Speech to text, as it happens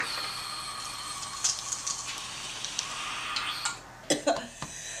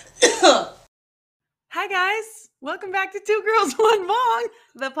welcome back to Two Girls, One Bong,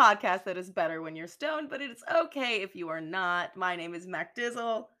 the podcast that is better when you're stoned, but it's okay if you are not. My name is Mac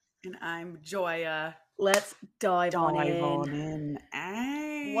Dizzle. And I'm Joya. Let's dive on in.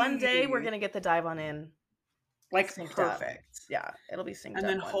 Ay. One day we're going to get the dive on in. Like, synced perfect. Up. Yeah, it'll be synced and up.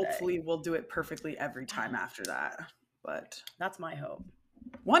 then one hopefully day. we'll do it perfectly every time after that. But that's my hope.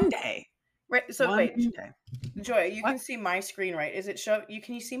 One day. Right. So wait, day. Joya, you can see my screen, right? Is it show?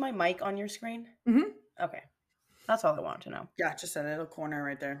 Can you see my mic on your screen? Mm-hmm. Okay. That's all I want to know. Yeah, just a little corner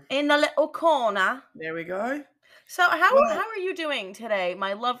right there. In the little corner. There we go. So how are you doing today,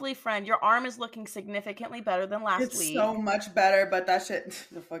 my lovely friend? Your arm is looking significantly better than last week. It's so much better, but that shit,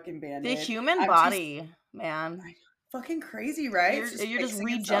 the fucking Band-Aid. The human body, man. Fucking crazy, right? You're just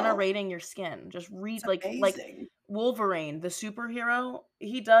regenerating your skin. Just like Wolverine, the superhero.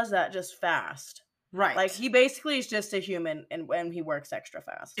 He does that just fast. Right. Like, he basically is just a human, and when he works extra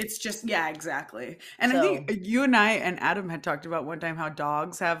fast. It's just, yeah, exactly. And I think you and I and Adam had talked about one time how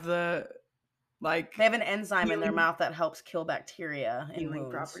dogs have they have an enzyme in their mouth that helps kill bacteria and healing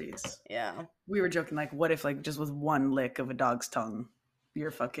properties. Yeah. We were joking, like, what if, like, just with one lick of a dog's tongue,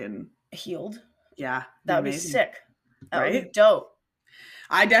 you're fucking healed? Yeah. That would be sick. That would be dope.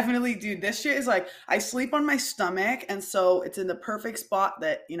 I definitely do. This shit is like, I sleep on my stomach, and so it's in the perfect spot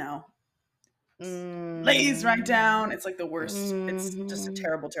that, lays right down. It's like the worst. It's just a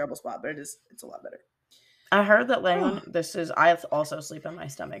terrible, terrible spot, but it's a lot better. I heard that I also sleep on my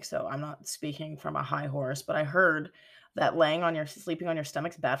stomach, so I'm not speaking from a high horse, but I heard that sleeping on your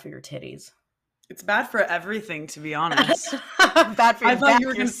stomach is bad for your titties. It's bad for everything, to be honest. Bad for your back,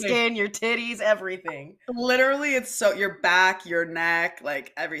 your skin, your titties, everything. Literally, it's so your back, your neck,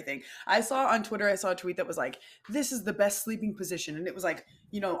 like everything. I saw on Twitter, a tweet that was like, this is the best sleeping position. And it was like,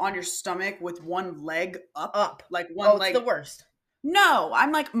 on your stomach with one leg up. Like one leg. It's the worst. No,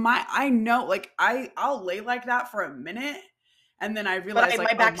 I'm like, I know, like, I'll lay like that for a minute. And then I realized,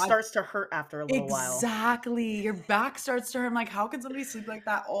 my back starts to hurt after a little while. Exactly. Your back starts to hurt. I'm like, how can somebody sleep like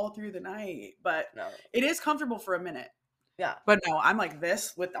that all through the night? But it is comfortable for a minute. Yeah. But no, I'm like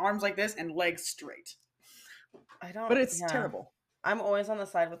this with arms like this and legs straight. But it's terrible. I'm always on the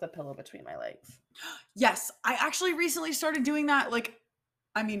side with a pillow between my legs. Yes. I actually recently started doing that.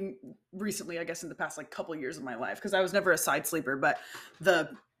 Recently, I guess in the past couple of years of my life, because I was never a side sleeper, but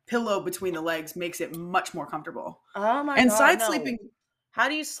the pillow between the legs makes it much more comfortable. Oh my god. And side sleeping. How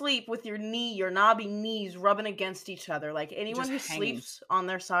do you sleep with your knobby knees rubbing against each other? Like, anyone who sleeps on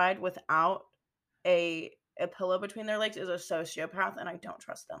their side without a pillow between their legs is a sociopath, and I don't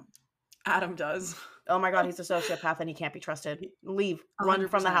trust them. Adam does. Oh my god, he's a sociopath and he can't be trusted. Leave. 100%. Run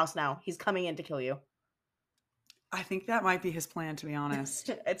from the house now. He's coming in to kill you. I think that might be his plan, to be honest.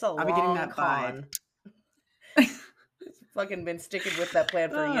 It's I'll be getting that con. Fucking been sticking with that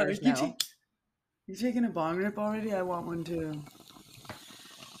plan for years now. You taking a bong rip already? I want one too.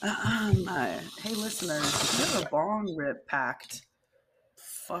 Hey listeners, if you have a bong rip packed,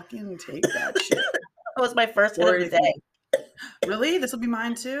 fucking take that shit. That was my first hit of the day. Really? This will be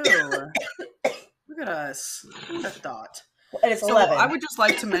mine too. Look at us. A thought. And it's 11. I would just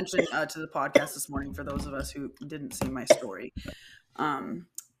like to mention to the podcast this morning, for those of us who didn't see my story,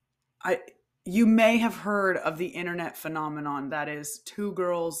 you may have heard of the internet phenomenon that is 2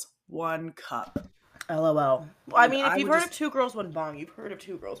 girls, 1 cup. LOL. Well, I mean, if you've heard of 2 girls, 1 bong, you've heard of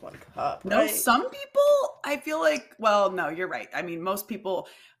 2 girls, 1 cup. No, right? Some people, I feel like, well, no, you're right. I mean, most people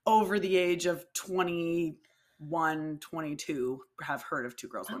over the age of 21, 22 have heard of 2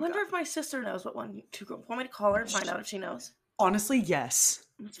 girls, 1 cup. I wonder if my sister knows what 2 girls. Want me to call her and find out if she knows? Honestly, yes.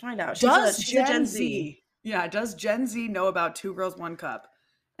 Let's find out. She's a Gen Z. Yeah, does Gen Z know about 2 girls, 1 cup?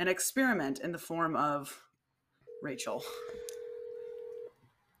 An experiment in the form of Rachel.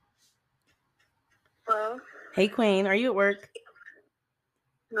 Hello? Hey, Queen. Are you at work?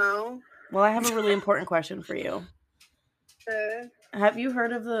 No. Well, I have a really important question for you. Okay. Have you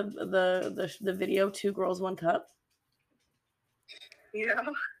heard of the video 2 girls, 1 cup? Yeah.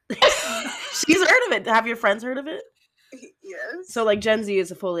 She's heard of it. Have your friends heard of it? Yes. So, like, Gen Z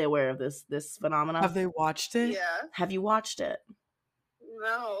is fully aware of this phenomenon. Have they watched it? Yeah. Have you watched it?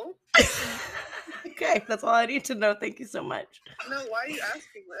 No. Okay, that's all I need to know. Thank you so much. No, why are you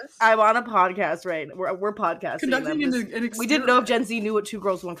asking this? I'm on a podcast, right? We're podcasting. Conducting an experiment. We didn't know if Gen Z knew what 2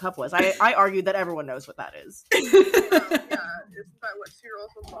 girls, 1 cup was. I argued that everyone knows what that is. Yeah, isn't that what 2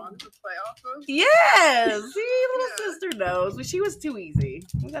 girls, 1 bong would play off of? Yes! See, little sister knows. She was too easy.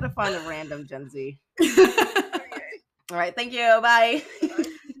 We gotta find a random Gen Z. Okay. All right, thank you. Bye.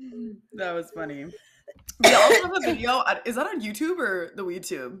 That was funny. We also have a video. Is that on YouTube or the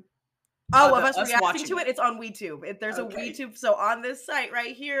WeTube? of us reacting to it. It's on WeTube. There's a WeTube. So on this site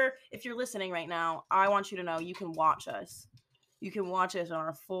right here, if you're listening right now, I want you to know you can watch us. You can watch us in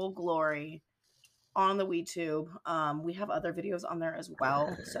our full glory on the WeTube. We have other videos on there as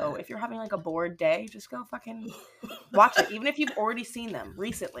well. So if you're having like a bored day, just go fucking watch it. Even if you've already seen them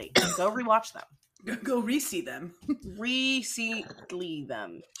recently, go rewatch them. Go re-see them. Recently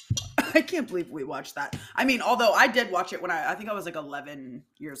them. I can't believe we watched that. I mean, although I did watch it when I think I was like 11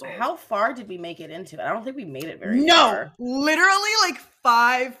 years old. How far did we make it into it? I don't think we made it very far. Literally like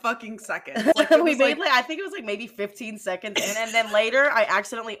 5 fucking seconds. Like, we made like I think it was like maybe 15 seconds in, and then later I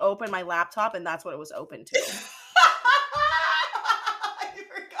accidentally opened my laptop and that's what it was open to. I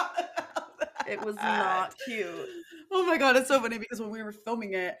forgot about that. It was not cute. Oh my god, it's so funny because when we were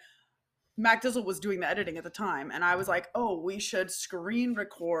filming it, Mac Dizzle was doing the editing at the time, and I was like, oh, we should screen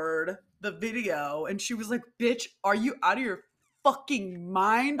record the video. And she was like, bitch, are you out of your fucking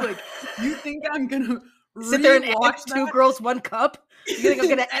mind? Like, you think I'm gonna sit there and edit Two Girls, One Cup? You think I'm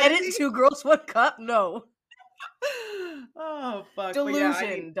gonna edit Two Girls, One Cup? No. Oh, fuck.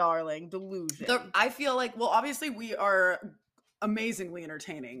 Delusion, darling. Delusion. I feel like, well, obviously we are amazingly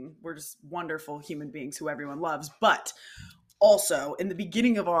entertaining. We're just wonderful human beings who everyone loves. But also, in the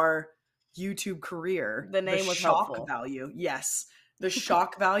beginning of our YouTube career, the name was shock helpful. value. Yes. The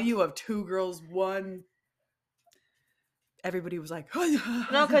shock value of Two Girls, One. Everybody was like,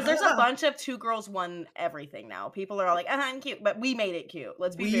 no, because there's a bunch of Two Girls, One everything now. People are like, I'm cute, but we made it cute.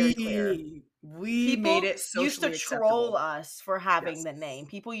 Let's be very clear. We made it socially used to acceptable. troll us for having the name.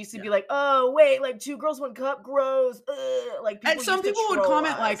 People used to be like, oh, wait, like Two Girls, One Cup, gross. Like, and some people would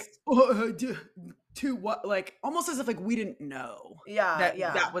comment like, to what, like almost as if like we didn't know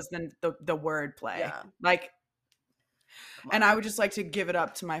that was the word play, like, and I would just like to give it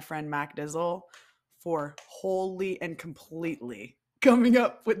up to my friend Mac Dizzle for wholly and completely coming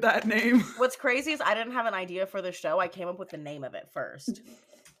up with that name. What's crazy is I didn't have an idea for the show. I came up with the name of it first.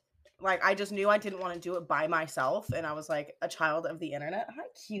 Like, I just knew I didn't want to do it by myself, and I was like a child of the internet. Hi,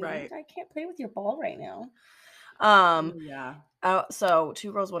 cute. Right. I can't play with your ball right now. So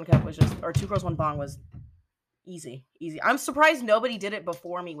Two Girls, One Cup was just, or Two Girls, One Bong was easy. I'm surprised nobody did it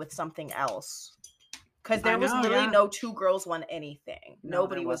before me with something else. Because there was literally no Two Girls, One anything.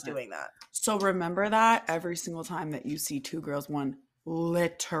 Nobody was doing that. So remember that every single time that you see Two Girls, One,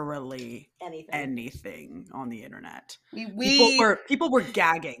 literally anything on the internet. People were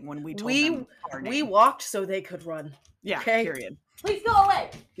gagging when we told them our name. We walked so they could run. Yeah, okay? Period. Please go away.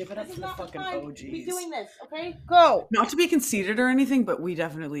 Give it up to the fucking OGs. Be doing this, okay? Go. Not to be conceited or anything, but we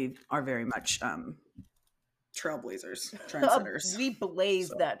definitely are very much trailblazers, trendsetters. We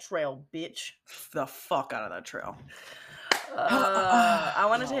blazed that trail, bitch. The fuck out of that trail. I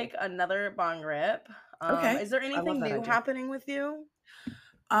want to take another bong rip. Okay. Is there anything new happening with you?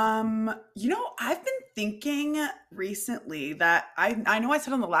 You know, I've been thinking recently that I know I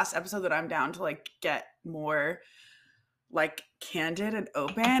said on the last episode that I'm down to like get more like candid and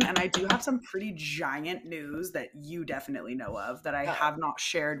open, and I do have some pretty giant news that you definitely know of that I have not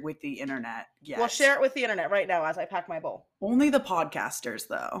shared with the internet yet. Well, share it with the internet right now as I pack my bowl. Only the podcasters,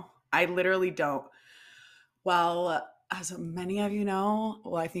 though. I literally don't. Well, as many of you know,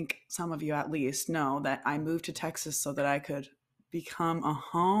 well, I think some of you at least know that I moved to Texas so that I could become a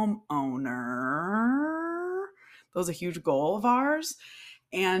homeowner. That was a huge goal of ours.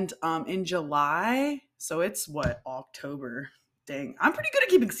 And in July, so it's October? Dang, I'm pretty good at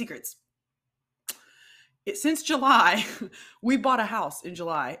keeping secrets. Since July, we bought a house in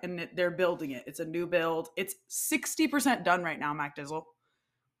July, and they're building it. It's a new build. It's 60% done right now, Mac Dizzle.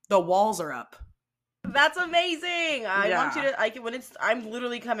 The walls are up. That's amazing. I want you to. I'm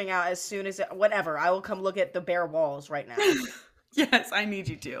literally coming out as soon as whatever. I will come look at the bare walls right now. Yes, I need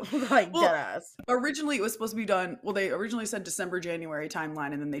you to. Like, deadass. Originally, it was supposed to be done. Well, they originally said December, January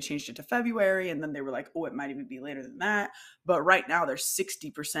timeline, and then they changed it to February, and then they were like, oh, it might even be later than that. But right now, they're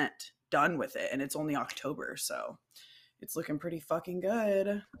 60% done with it, and it's only October, so it's looking pretty fucking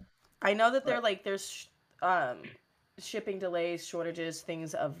good. I know that there's shipping delays, shortages,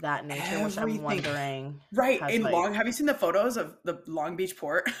 things of that nature, which I'm wondering. Right, have you seen the photos of the Long Beach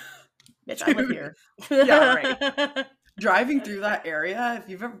port? Bitch, I live here. Yeah, right. Driving through that area, if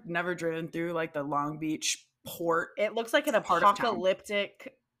you've ever never driven through like the Long Beach port, it looks like an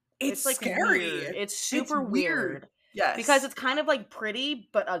apocalyptic. It's like scary. Weird. It's super weird. Yes, because it's kind of like pretty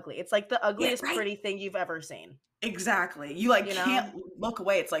but ugly. It's like the ugliest pretty thing you've ever seen. Exactly. You can't look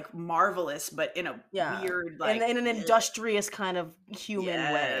away. It's like marvelous, but in a weird, like in an industrious kind of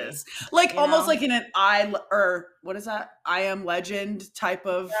human way. Like almost like in an what is that? I Am Legend type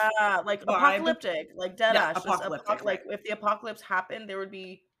of like vibe. Apocalyptic, like deadass. Apocalyptic. Like if the apocalypse happened, there would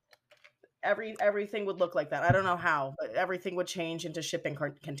be everything would look like that. I don't know how, but everything would change into shipping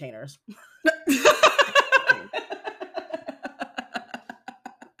containers.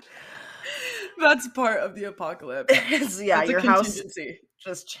 That's part of the apocalypse. Yeah, That's your a house contingency.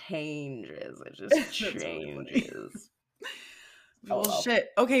 just changes. It just changes. Well, shit.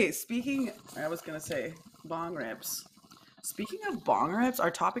 Okay, I was gonna say bong rips. Speaking of bong rips,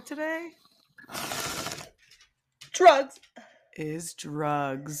 our topic today Drugs is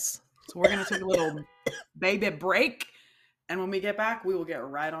drugs. So we're gonna take a little baby break, and when we get back, we will get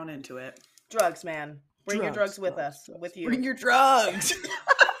right on into it. Drugs, man. Bring your drugs with us. drugs. With you. Bring your drugs.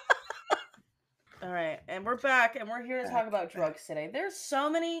 All right, and we're back, and we're here to talk about drugs today. There's so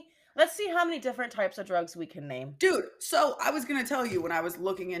many. Let's see how many different types of drugs we can name. Dude, so I was gonna tell you when I was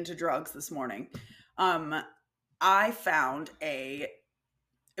looking into drugs this morning, I found it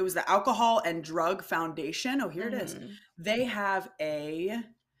was the Alcohol and Drug Foundation. Oh, here it is. They have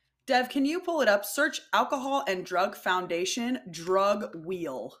Dev, can you pull it up? Search Alcohol and Drug Foundation drug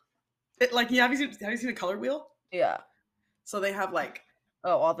wheel. Have you seen a colored wheel? Yeah. So they have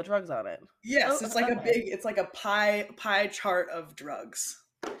all the drugs on it. Yes, it's like a pie chart of drugs.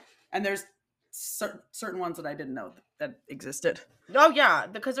 And there's certain ones that I didn't know that existed. Oh yeah,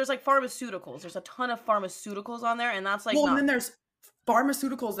 because there's pharmaceuticals. There's a ton of pharmaceuticals on there, and that's and then there's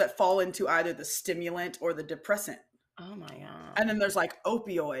pharmaceuticals that fall into either the stimulant or the depressant. Oh my god. And then there's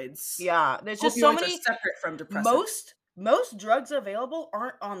opioids. Yeah, there's just opioids so many. Are separate from depressants. Most drugs available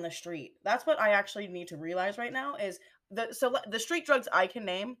aren't on the street. That's what I actually need to realize right now is the street drugs I can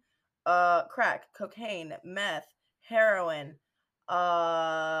name: crack, cocaine, meth, heroin,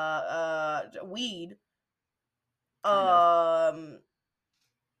 weed, what's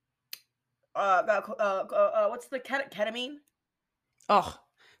the ketamine? Oh,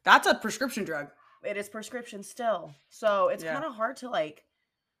 that's a prescription drug. It is prescription still, so it's kind of hard to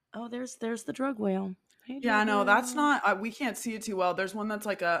oh, there's the drug whale. Hey, yeah, no, that's not. We can't see it too well. There's one that's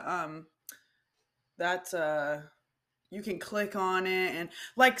you can click on it and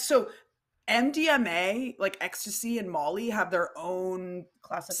so MDMA, ecstasy and Molly have their own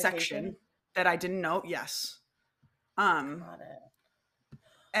section that I didn't know. Yes. And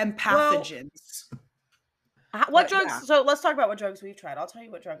pathogens. What drugs? Yeah. So let's talk about what drugs we've tried. I'll tell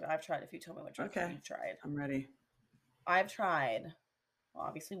you what drugs I've tried if you tell me what drugs you've tried. I'm ready. I've tried,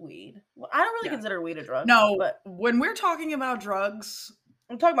 obviously, weed. Well, I don't really consider weed a drug. No, but when we're talking about drugs,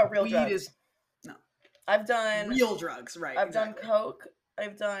 I'm talking about real drugs. No. I've done real drugs, right? I've done coke.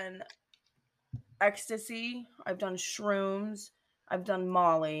 I've done ecstasy. I've done shrooms. I've done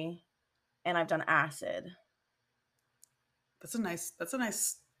Molly, and I've done acid. That's a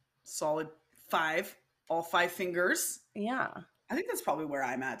nice solid 5. All 5 fingers. Yeah. I think that's probably where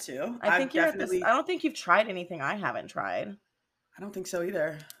I'm at too. I think you're definitely... I don't think you've tried anything I haven't tried. I don't think so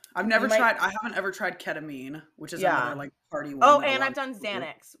either. I haven't ever tried ketamine, which is another party one. Oh, and I've done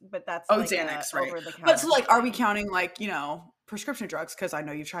Xanax, but that's Xanax, right? But so are we counting prescription drugs? Because I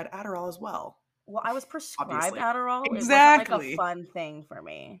know you've tried Adderall as well. Well, I was prescribed Adderall. Exactly. It wasn't a fun thing for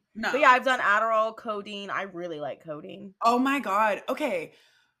me. No. But yeah, I've done Adderall, codeine. I really like codeine. Oh my god. Okay.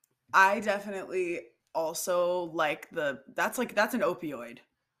 I definitely also that's an opioid.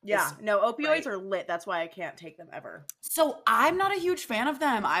 Yeah. No, opioids are lit. That's why I can't take them ever. So I'm not a huge fan of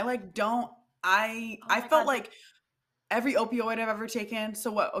them. I felt like every opioid I've ever taken. So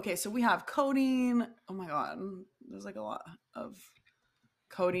what? Okay. So we have codeine. Oh my god. There's a lot of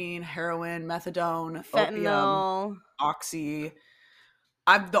codeine, heroin, methadone, fentanyl, opium, oxy.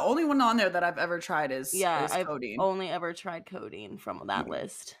 The only one on there that I've ever tried is codeine. I've only ever tried codeine from that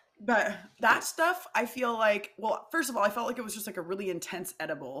list. But that stuff, I feel first of all, I felt like it was just a really intense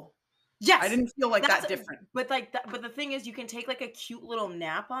edible. Yes. I didn't feel that different. But but the thing is, you can take a cute little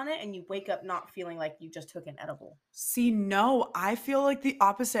nap on it and you wake up not feeling like you just took an edible. See, no, I feel like the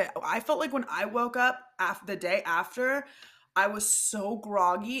opposite. I felt like when I woke up the day after, I was so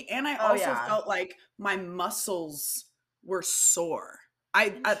groggy, and I also felt like my muscles were sore.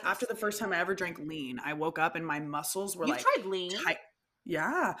 After the first time I ever drank lean, I woke up and my muscles were tried lean? Tight.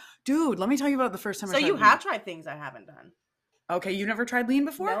 Yeah. Dude, let me tell you about the first time I tried lean. So you have tried things I haven't done. Okay, you never tried lean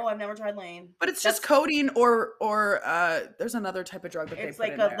before? No, I've never tried lean. But it's just codeine or there's another type of drug that they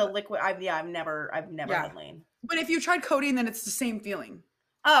put in there. It's the liquid. I've never had lean. But if you tried codeine, then it's the same feeling.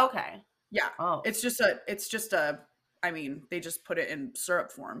 Oh, okay. Yeah. Oh. It's just I mean, they just put it in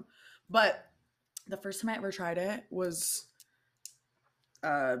syrup form. But the first time I ever tried it was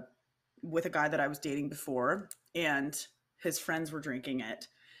with a guy that I was dating before, and his friends were drinking it.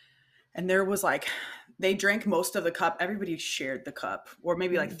 And there was they drank most of the cup. Everybody shared the cup, or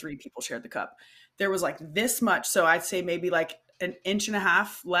maybe 3 people shared the cup. There was this much. So I'd say maybe an inch and a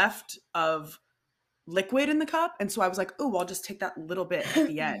half left of liquid in the cup. And so I was like, oh, I'll just take that little bit at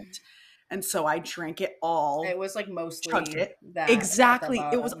the end. And so I drank it all. It was like mostly chugged it. that. Exactly.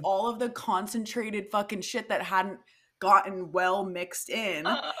 It was all of the concentrated fucking shit that hadn't gotten well mixed in.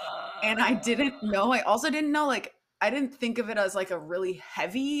 And I didn't know. I also didn't know, like, I didn't think of it as like a really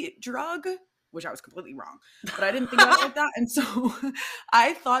heavy drug, which I was completely wrong. But I didn't think of it like that. And so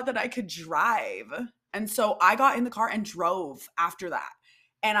I thought that I could drive. And so I got in the car and drove after that.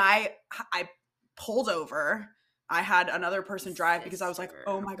 And I pulled over. I had another person drive because I was like,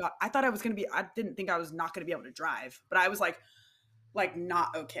 oh my God. I thought I didn't think I was not going to be able to drive. But I was like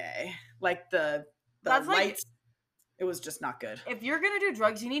not okay. Like the That's lights, like, it was just not good. if you're going to do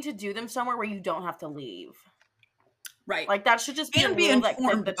drugs, you need to do them somewhere where you don't have to leave. Right. Like that should just be And a be rule that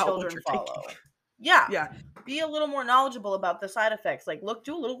informed the about what children you're follow. taking. Yeah. Yeah. Be a little more knowledgeable about the side effects. Like,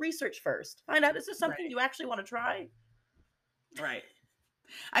 do a little research first. Find out, is this something Right. you actually want to try? Right.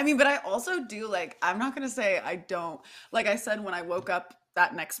 I mean, but I also do, like, I'm not going to say I don't. Like I said, when I woke up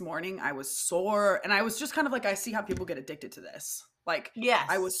that next morning, I was sore. And I was just kind of like, I see how people get addicted to this. Like, Yes.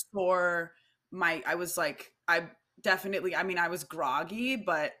 I was sore. I was like, I was groggy,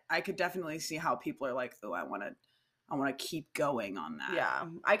 but I could definitely see how people are like, oh, I want to keep going on that. Yeah.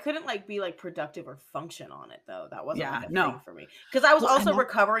 I couldn't like be like productive or function on it though. That wasn't like a no. thing for me. Because I was Well, also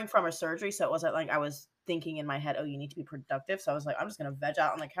recovering from a surgery. So it wasn't like I was thinking in my head, oh, you need to be productive. So I was like, I'm just going to veg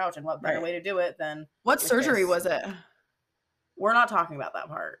out on the couch. And what better Right. way to do it than What with surgery this? was it? We're not talking about that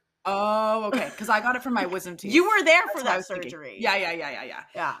part. Oh, okay. Because I got it from my wisdom teeth. You were there That's for what I that was thinking. surgery. Yeah.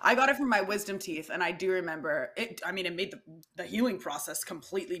 Yeah. I got it from my wisdom teeth, and I do remember it. I mean, it made the healing process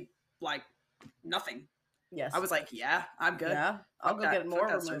completely like nothing. Yes. I was like, yeah, I'm good. Yeah. I'll go get more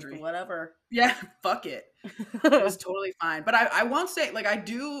removed. surgery. Whatever. Yeah, fuck it. It was totally fine. But I won't say, like, I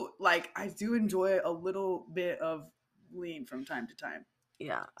do enjoy a little bit of lean from time to time.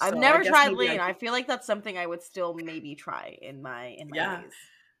 Yeah. So I've I never guess tried maybe lean. I feel like that's something I would still maybe try in my Yeah. days.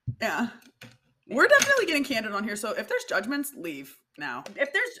 Yeah. We're definitely getting candid on here. So if there's judgments, leave now.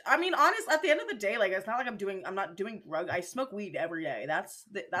 If there's, I mean, honest, at the end of the day, like, it's not like I'm not doing drug. I smoke weed every day. That's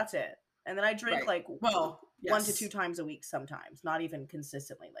it. And then I drink Right. like Well, 1 to 2 times a week sometimes, not even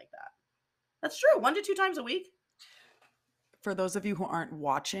consistently like that. That's true. 1 to 2 times a week. For those of you who aren't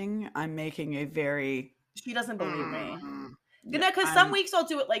watching, I'm making a very She doesn't believe me. yeah, Because some weeks I'll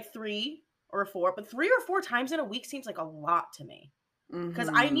do it like 3 or 4, but 3 or 4 times in a week seems like a lot to me. Because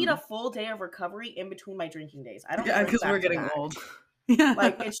I need a full day of recovery in between my drinking days. I don't. Yeah, drink because we're back to getting back. old. Yeah.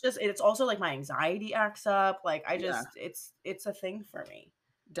 Like it's also like my anxiety acts up. Like I just Yeah. it's a thing for me.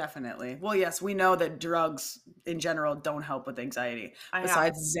 Definitely. Well, yes, we know that drugs in general don't help with anxiety.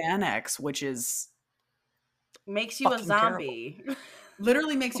 Besides Xanax, which is makes you a fucking zombie.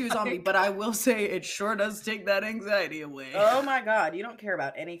 literally makes you a zombie, but I will say it sure does take that anxiety away. Oh my God, you don't care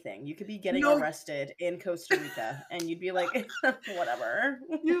about anything. You could be getting arrested in Costa Rica and you'd be like, whatever.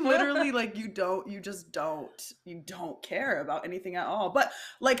 You literally like you don't care about anything at all. But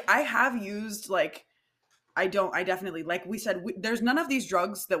like I have used like I definitely, like we said, there's none of these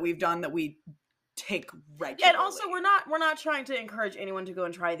drugs that we've done that we take regularly. Yeah, and also we're not trying to encourage anyone to go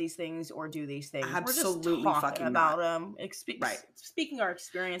and try these things or do these things. Absolutely we're just talking fucking about not. them. Right. Speaking our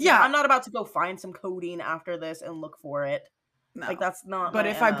experience. Yeah. I'm not about to go find some codeine after this and look for it. No. Like that's not. But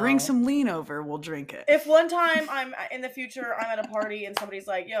my if I bring MO. some lean over, we'll drink it. If one time I'm in the future, I'm at a party and somebody's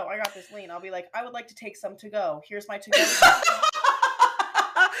like, "Yo, I got this lean," I'll be like, "I would like to take some to go. Here's my to go."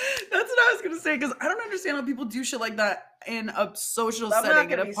 That's what I was gonna say, because I don't understand how people do shit like that in a social I'm not setting at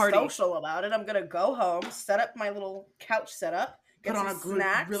gonna a be party. social about it. I'm gonna go home, set up my little couch setup, get Put on some a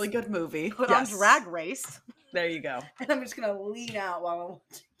snacks, really good movie. put Yes. on Drag Race, There you go. and I'm just gonna lean out while I'm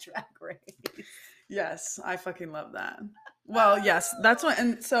watching Drag Race. Yes, I fucking love that. Well, yes, that's what.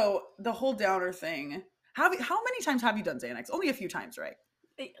 And so the whole downer thing. How many times have you done Xanax? Only a few times, right?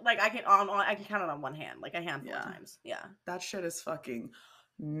 Like I can count it on one hand, like a handful of times. Yeah. That shit is fucking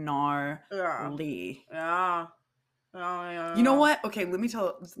gnarly. Yeah. Yeah. You know what? Okay, let me tell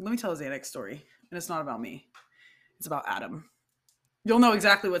a Xanax story, and it's not about me. It's about Adam. You'll know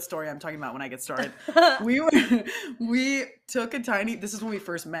exactly what story I'm talking about when I get started. We took a tiny. This is when we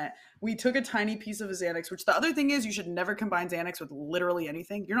first met. We took a tiny piece of a Xanax. Which the other thing is, you should never combine Xanax with literally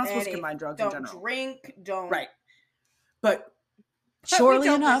anything. You're not supposed to combine drugs in general. Don't drink. Don't. Right. But we surely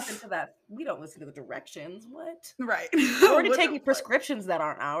don't enough, listen to that. We don't listen to the directions. What? right? We're already What the taking fuck? prescriptions that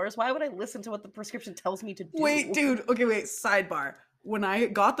aren't ours. Why would I listen to what the prescription tells me to do? Wait, dude. Okay, wait. Sidebar. When I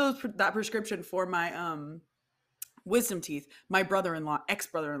got that prescription for my wisdom teeth, my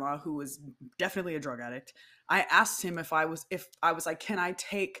ex-brother-in-law, who was definitely a drug addict, I asked him if I was like, can I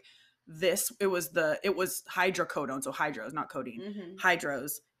take it was hydrocodone, so hydros, not codeine,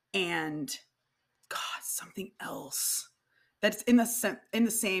 hydros, and God, something else that's in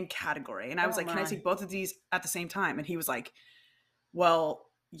the same category. And I was like, can I take both of these at the same time? And he was like, well,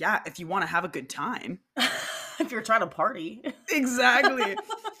 yeah, if you want to have a good time. If you're trying to party. Exactly.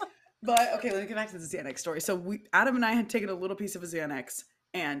 But okay, let me get back to the Xanax story. So Adam and I had taken a little piece of a Xanax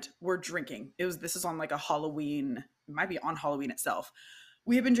and we're drinking. This is on like a Halloween, it might be on Halloween itself.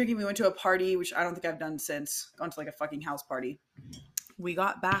 We have been drinking. We went to a party, which I don't think I've done since, gone to like a fucking house party. We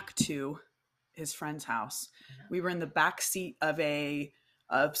got back to his friend's house. We were in the back seat of a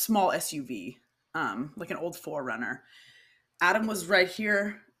small SUV, like an old 4Runner. Adam was right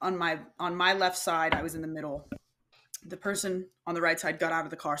here on my left side. I was in the middle. The person on the right side got out of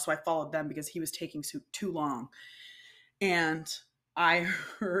the car, so I followed them because he was taking too long. And I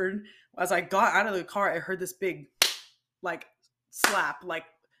heard, as I got out of the car, I heard this big, like, slap. Like,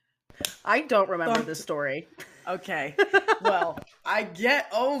 I don't remember this story. Okay. Well, I run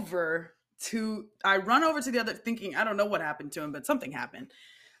over to the other, thinking, I don't know what happened to him, but something happened.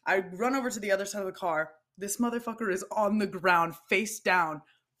 I run over to the other side of the car. This motherfucker is on the ground, face down,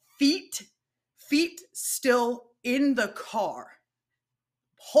 feet still in the car,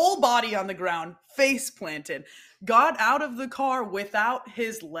 whole body on the ground, face planted, got out of the car without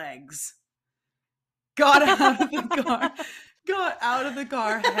his legs, got out of the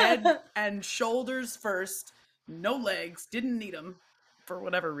car, head and shoulders first, no legs, didn't need them for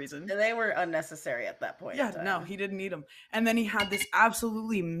whatever reason. They were unnecessary at that point. Yeah, no, he didn't need them. And then he had this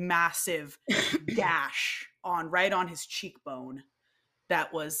absolutely massive gash right on his cheekbone.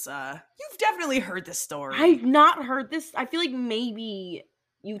 That was, you've definitely heard this story. I've not heard this. I feel like maybe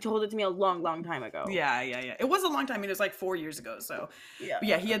you told it to me a long, long time ago. Yeah. It was a long time. I mean, it was like 4 years ago. So yeah. But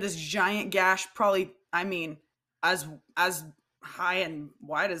yeah, he had this giant gash, probably, I mean, as high and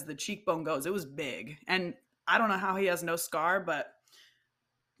wide as the cheekbone goes. It was big. And I don't know how he has no scar, but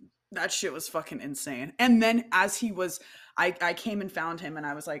that shit was fucking insane. And then as he was, I came and found him and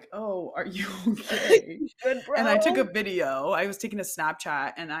I was like, oh, are you okay? Good, bro. And I took a video. I was taking a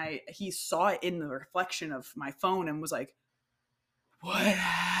Snapchat and he saw it in the reflection of my phone and was like, what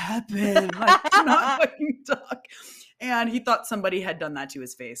happened? Like, do not fucking talk. And he thought somebody had done that to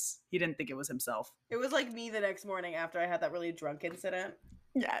his face. He didn't think it was himself. It was like me the next morning after I had that really drunk incident.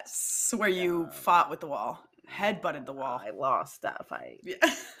 Yes. Where you fought with the wall. Headbutted the wall. I lost that fight. Yeah.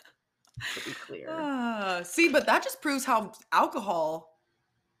 To be clear. See, but that just proves how alcohol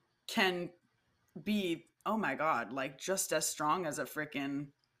can be, oh my God, like just as strong as a freaking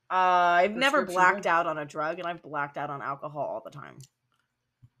I've never blacked out on a drug, and I've blacked out on alcohol all the time.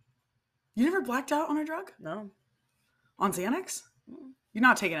 You never blacked out on a drug? No. On Xanax? You're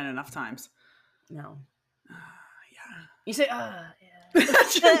not taking it enough times. No. Yeah. You say, yeah.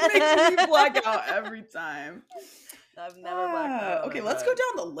 That just makes me black out every time. I've never blacked out. Okay, let's go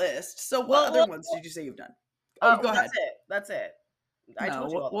down the list. So what other ones did you say you've done? Go ahead. That's it. I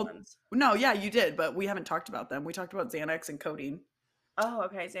told you all the ones. No, yeah, you did, but we haven't talked about them. We talked about Xanax and codeine. Oh,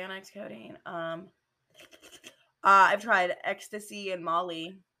 okay. Xanax, codeine. I've tried ecstasy and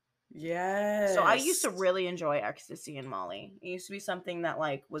Molly. Yes. So I used to really enjoy ecstasy and Molly. It used to be something that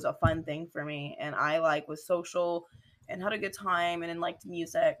like was a fun thing for me, and I like was social and had a good time and liked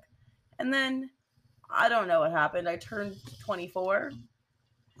music. And then I don't know what happened. I turned 24,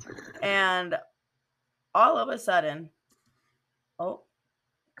 and all of a sudden, I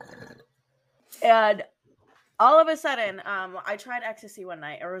tried ecstasy one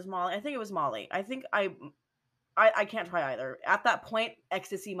night, or it was Molly. I think it was Molly. I think I can't try either. At that point,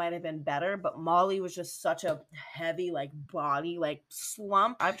 ecstasy might have been better, but Molly was just such a heavy, like, body, like,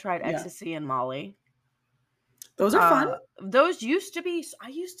 slump. I've tried ecstasy and Molly. Those are fun. Those used to be, I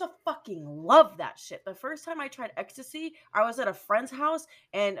used to fucking love that shit. The first time I tried ecstasy, I was at a friend's house,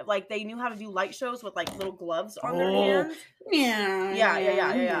 and like they knew how to do light shows with like little gloves on their hands.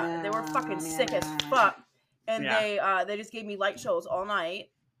 Yeah. They were fucking sick as fuck. And they just gave me light shows all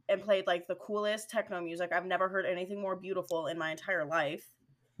night and played like the coolest techno music. I've never heard anything more beautiful in my entire life.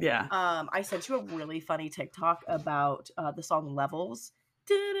 Yeah. I sent you a really funny TikTok about the song Levels.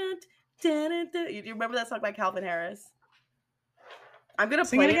 You remember that song by Calvin Harris? I'm gonna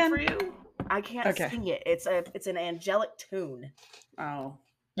play it for you. I can't sing it. It's an angelic tune. Oh,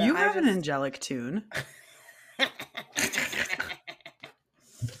 you have an angelic tune.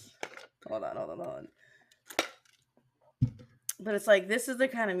 Hold on. But it's like, this is the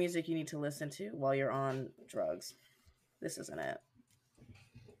kind of music you need to listen to while you're on drugs. This isn't it.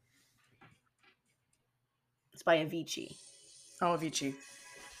 It's by Avicii. Oh, Avicii.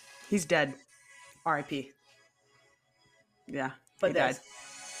 He's dead. R.I.P. Yeah, but he died.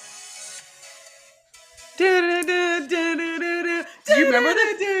 Do you remember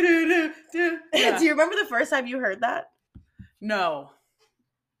that? Yeah. Do you remember the first time you heard that? No,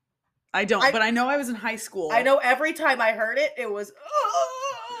 I don't. But I know I was in high school. I know every time I heard it, it was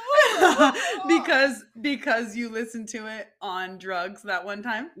because you listened to it on drugs that one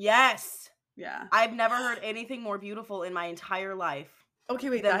time. Yes. Yeah. I've never heard anything more beautiful in my entire life. Okay,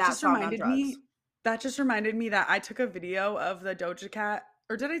 wait. than That just song on reminded drugs. me. That just reminded me that I took a video of the Doja Cat.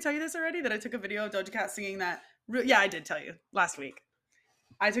 Or did I tell you this already? That I took a video of Doja Cat singing that. Yeah, I did tell you last week.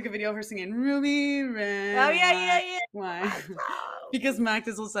 I took a video of her singing Ruby Red. Oh yeah. Why? Because Mac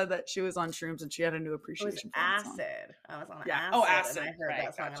Dizzle said that she was on shrooms and she had a new It was appreciation for that song. acid. I was on acid. Oh, acid. And I heard Right,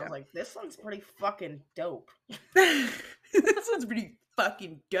 that song. And I gotcha. was like, this song's pretty fucking dope. This one's pretty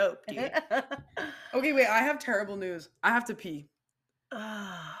fucking dope, dude. Okay, wait. I have terrible news. I have to pee. I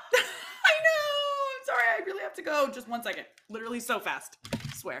know. I'm sorry. I really have to go. Just 1 second. Literally so fast. I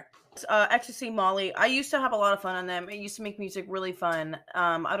swear. Ecstasy, Molly. I used to have a lot of fun on them. It used to make music really fun.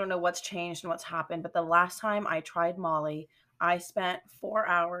 I don't know what's changed and what's happened, but the last time I tried Molly, I spent 4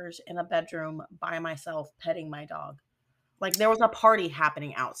 hours in a bedroom by myself petting my dog. Like there was a party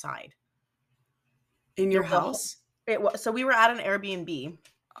happening outside. In your There was a whole- house? It was so we were at an Airbnb.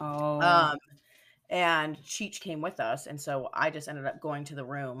 Oh. And Cheech came with us, and so I just ended up going to the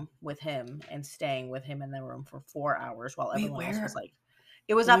room with him and staying with him in the room for 4 hours while Wait, everyone else was where? like,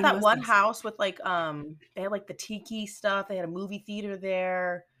 it was at When that was one this? house with like they had like the tiki stuff. They had a movie theater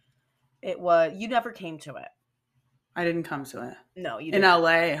there. It was you never came to it. I didn't come to it. No, you In didn't.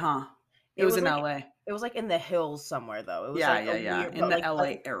 LA, huh? It was in like, LA. It was like in the hills somewhere though. It was Yeah, like a yeah. weird- In but, the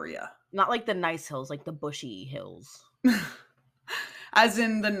like, LA area. not like the nice hills, like the bushy hills. As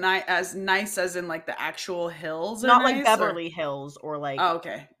in as nice as in like the actual hills? Not are like nice, Beverly Hills or like Oh,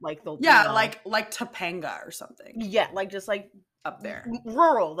 okay. like the Yeah, you know, like Topanga or something yeah, like just like up there.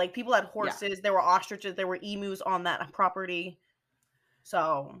 rural. Like people had horses, there were ostriches, there were emus on that property.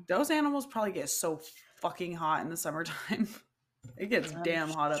 So Those animals probably get so fucking hot in the summertime. It gets I'm damn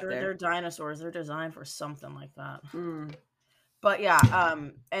hot up sure there. they're dinosaurs. They're designed for something like that. Mm. But yeah,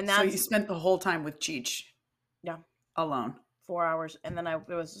 and So that's you spent the whole time with Cheech. Yeah. Alone. 4 hours, and then I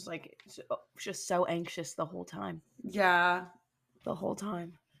was just like just so anxious the whole time. Yeah. The whole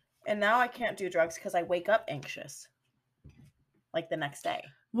time. And now I can't do drugs because I wake up anxious. Like the next day.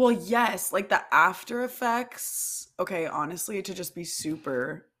 Well, yes, like the after effects. Okay, honestly, to just be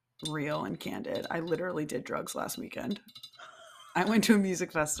super real and candid, I literally did drugs last weekend. I went to a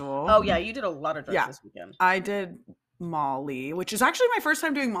music festival. Oh yeah, you did a lot of drugs Yeah. this weekend. I did Molly, which is actually my first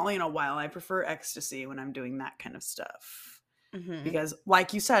time doing Molly in a while. I prefer ecstasy when I'm doing that kind of stuff. Mhm. Because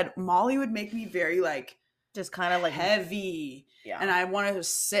like you said, Molly would make me very like Just kind of like heavy. yeah. And I wanted to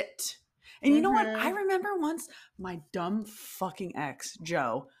sit. And you know what? Mhm. I remember once my dumb fucking ex,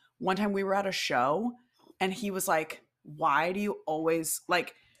 Joe, one time we were at a show and he was like, why do you always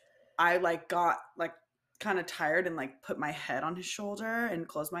like, I like got like kind of tired and like put my head on his shoulder and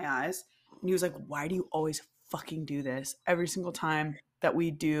closed my eyes. And he was like, why do you always fucking do this every single time that we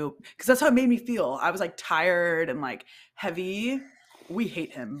do? Because that's how it made me feel. I was like tired and like heavy. We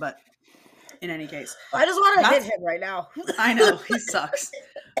hate him, but in any case, I just want to hit That's- him right now. I know he sucks,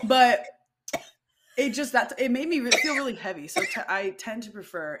 but it just it made me feel really heavy. So I tend to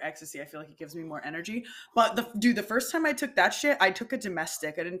prefer ecstasy. I feel like it gives me more energy. But the first time I took that shit, I took a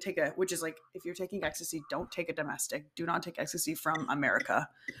domestic. I didn't take which is like, if you're taking ecstasy, don't take a domestic. Do not take ecstasy from America.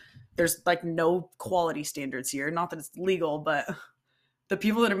 There's like no quality standards here. Not that it's legal, but the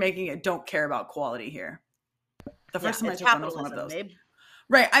people that are making it don't care about quality here. The first time I took one was one of those. Babe.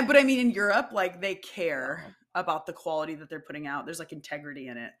 Right. But I mean, in Europe, like they care about the quality that they're putting out. There's like integrity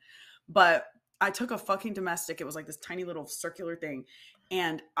in it. But I took a fucking domestic. It was like this tiny little circular thing.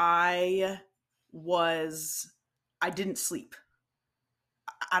 And I didn't sleep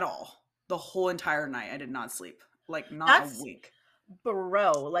at all. The whole entire night. I did not sleep. Like not a week.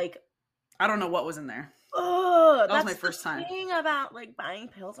 Bro, like I don't know what was in there. oh, That was that's my the first time. thing about like buying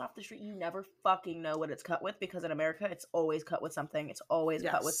pills off the street. You never fucking know what it's cut with because in America it's always cut with something. It's always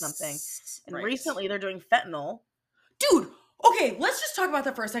cut with something. And Right. recently they're doing fentanyl. Dude, okay, let's just talk about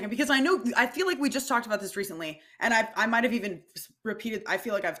that for a second because I feel like we just talked about this recently and I might have even repeated, I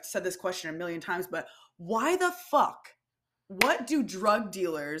feel like I've said this question a million times, but why the fuck, what do drug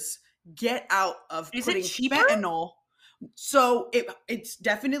dealers get out of Is it putting cheaper? fentanyl? So it's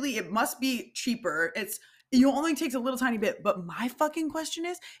definitely, it must be cheaper. You only takes a little tiny bit, but my fucking question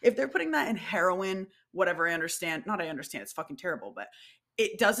is, if they're putting that in heroin, whatever, I understand, it's fucking terrible, but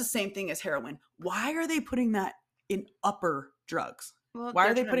it does the same thing as heroin. Why are they putting that in upper drugs? Well, Why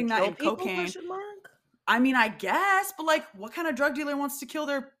are they're they trying putting to that kill in people, cocaine? question mark? I mean, I guess, but like, what kind of drug dealer wants to kill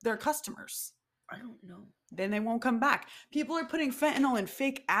their customers? I don't know. Then they won't come back. People are putting fentanyl in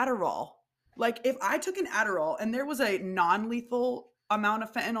fake Adderall. Like, if I took an Adderall and there was a non-lethal amount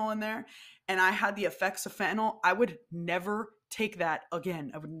of fentanyl in there and I had the effects of fentanyl, I would never take that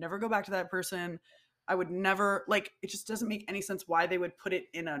again. I would never go back to that person. I would never, like, it just doesn't make any sense why they would put it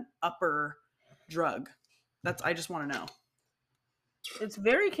in an upper drug. I just want to know. It's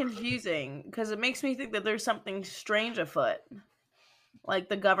very confusing because it makes me think that there's something strange afoot. Like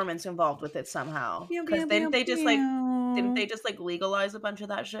the government's involved with it somehow. Because didn't they just like legalize a bunch of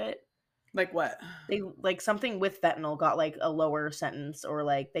that shit? Like what? They like something with fentanyl got like a lower sentence, or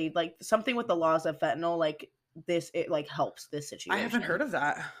like they like something with the laws of fentanyl, like this, it like helps this situation. I haven't heard of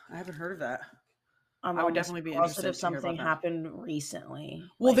that. I would definitely be interested if to hear something about that. happened recently.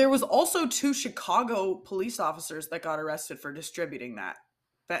 Well, there was also 2 Chicago police officers that got arrested for distributing that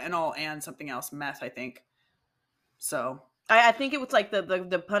fentanyl and something else, meth, I think. So I think it was like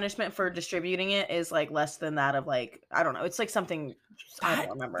the punishment for distributing it is like less than that of like, I don't know. It's like something I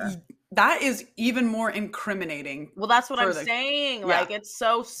don't remember. That is even more incriminating. Well, that's what I'm saying. Like, it's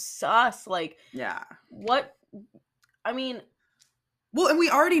so sus. Like, yeah. What? I mean, well, and we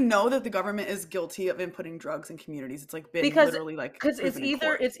already know that the government is guilty of inputting drugs in communities. It's like been literally like because it's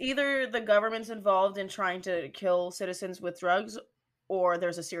either the government's involved in trying to kill citizens with drugs, or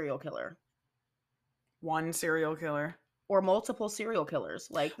there's a serial killer. One serial killer. Or multiple serial killers.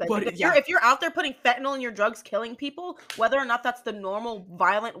 Like, if you're out there putting fentanyl in your drugs, killing people, whether or not that's the normal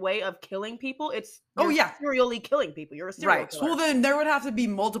violent way of killing people, serially killing people. You're a serial killer. Well, then there would have to be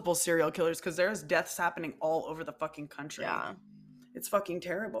multiple serial killers because there's deaths happening all over the fucking country. Yeah. It's fucking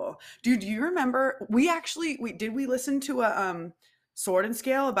terrible. Dude, do you remember did we listen to a Sword and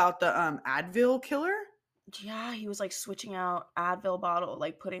Scale about the Advil killer? Yeah, he was like switching out Advil bottle,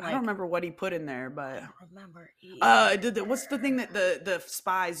 like putting like, I don't remember what he put in there, but I don't remember either. What's the thing that the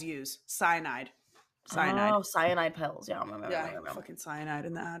spies use? Cyanide. Oh, cyanide pills. Yeah, I remember. Fucking cyanide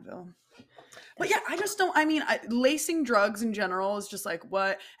in the Advil. But yeah, I just don't, lacing drugs in general is just like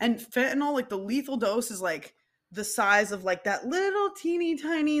what? And fentanyl, like the lethal dose is like the size of like that little teeny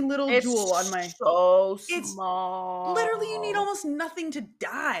tiny little jewel on my. So small. Literally, you need almost nothing to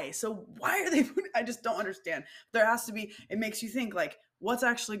die. So why are they? I just don't understand. There has to be. It makes you think like, what's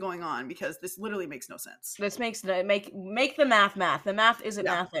actually going on? Because this literally makes no sense. This makes make the math. The math isn't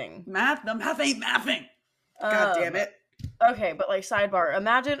mathing. The math ain't mathing. God damn it. Okay, but like sidebar,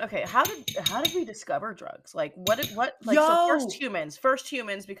 imagine. Okay, how did we discover drugs? Like so first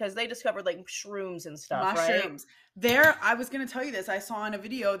humans because they discovered like shrooms and stuff, mushrooms. Right? I was gonna tell you this. I saw in a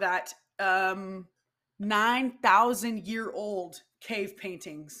video that 9,000-year-old cave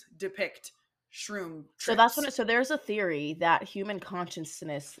paintings depict shroom trips. So there's a theory that human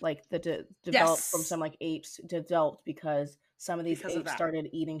consciousness, like developed from some like apes, developed because some of these apes started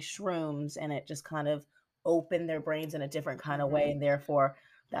eating shrooms, and it just kind of open their brains in a different kind of way, and therefore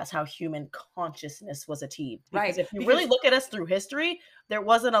that's how human consciousness was achieved. Because if you really look at us through history, there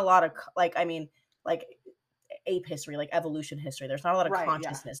wasn't a lot of like ape history, like evolution history. There's not a lot of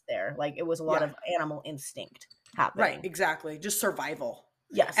consciousness there. Like it was a lot of animal instinct happening. Right, exactly. Just survival.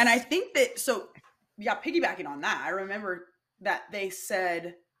 Yes. And I think that piggybacking on that, I remember that they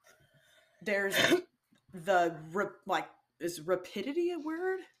said there's is rapidity a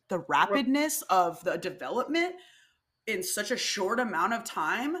word? The rapidness of the development in such a short amount of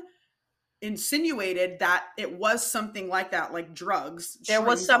time insinuated that it was something like that, like drugs. There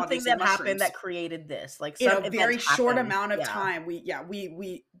was something that happened that created this, like in a very short amount of time. We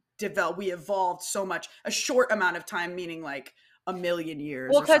evolved so much. A short amount of time, meaning like a million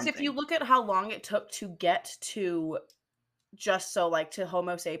years. Well, because if you look at how long it took to get to to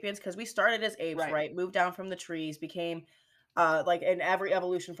Homo sapiens, because we started as apes, right? Moved down from the trees, became in every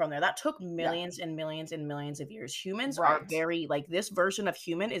evolution from there. That took millions and millions and millions of years. Humans are very, like, this version of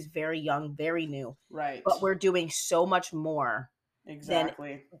human is very young, very new. Right. But we're doing so much more.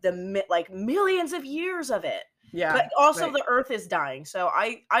 Exactly. Than millions of years of it. Yeah. But also the earth is dying. So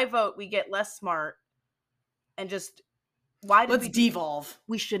I vote we get less smart and just let's devolve.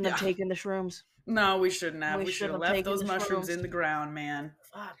 We shouldn't have taken the shrooms. No, we shouldn't have. We should have left those mushrooms in the ground, man.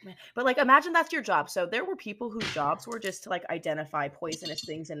 Fuck, man. But like, imagine that's your job. So there were people whose jobs were just to like identify poisonous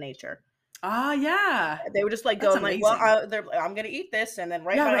things in nature. Ah, yeah. They would just like go and like, well, I'm gonna eat this, and then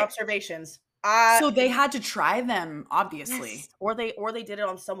write my observations. So they had to try them, obviously, yes. or they did it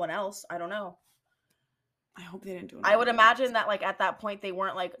on someone else. I don't know. I hope they didn't do it. I would imagine that like at that point they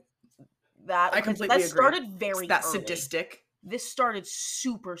weren't like that. I completely agree. That started very that early. Sadistic. This started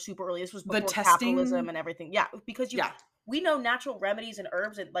super, super early. This was before capitalism and everything. Yeah, because we know natural remedies and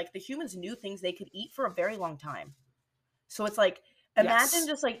herbs, and like the humans knew things they could eat for a very long time. So it's like, imagine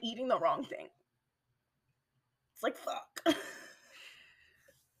just like eating the wrong thing. It's like, fuck.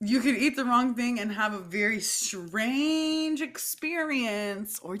 You could eat the wrong thing and have a very strange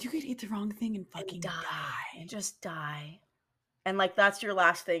experience, or you could eat the wrong thing and fucking die. And just die. And like, that's your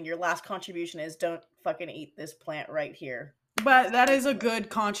last thing. Your last contribution is don't fucking eat this plant right here. But that is a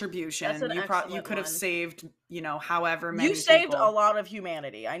good contribution. That's an You could have one. saved, however many You saved people. a lot of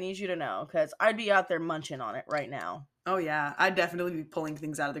humanity. I need you to know, because I'd be out there munching on it right now. Oh yeah, I'd definitely be pulling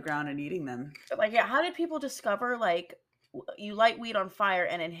things out of the ground and eating them. But like, yeah, how did people discover like you light weed on fire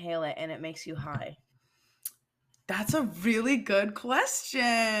and inhale it and it makes you high? That's a really good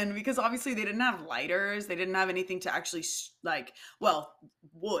question, because obviously they didn't have lighters. They didn't have anything to actually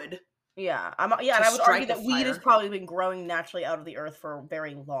wood. Yeah, and I would argue that weed has probably been growing naturally out of the earth for a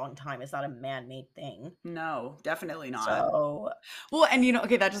very long time. It's not a man-made thing. No, definitely not. So, well, and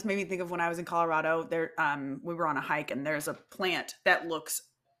okay, that just made me think of when I was in Colorado. There, we were on a hike, and there's a plant that looks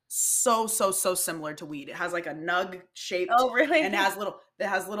so similar to weed. It has like a nug shape. Oh, really? And it has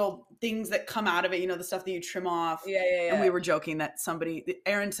little things that come out of it. The stuff that you trim off. Yeah. And we were joking that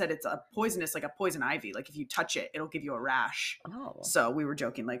Aaron said it's a poisonous, like a poison ivy. Like if you touch it, it'll give you a rash. Oh. So we were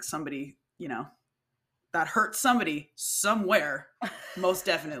joking, like somebody, that hurt somebody somewhere. Most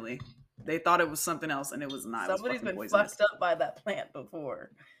definitely. They thought it was something else, and it was not. Somebody's been fucked up by that plant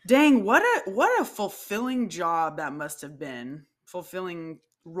before. Dang, what a fulfilling job that must have been. Fulfilling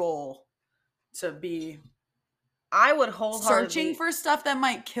role to be. I would wholeheartedly searching for stuff that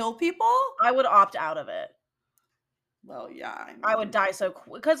might kill people. I would opt out of it. Well, yeah, I would die so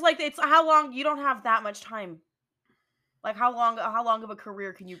quick, because like it's how long you don't have that much time. Like how long of a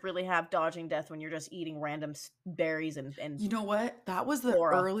career can you really have dodging death when you're just eating random berries and you know what? That was the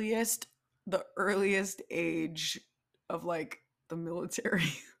earliest age of like the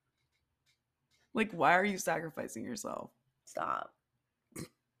military. Like, why are you sacrificing yourself? Stop.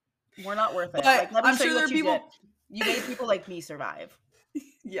 We're not worth it. But like, let me I'm show sure you there what are people. did. You made people like me survive.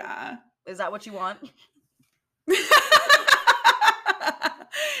 Yeah. Is that what you want?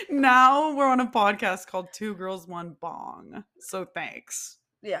 Now we're on a podcast called Two Girls, One Bong. So thanks.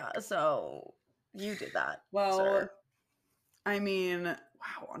 Yeah, so you did that. Well, sir. I mean,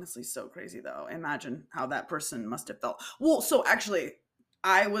 wow, honestly, so crazy though. Imagine how that person must have felt. Well, so actually,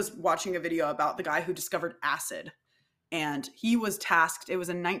 I was watching a video about the guy who discovered acid, and he was tasked. It was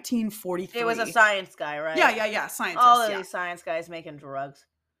in 1943. It was a science guy, right? Yeah, scientist. All of these science guys making drugs.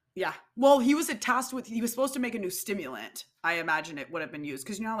 Yeah. Well, he was tasked with, he was supposed to make a new stimulant. I imagine it would have been used.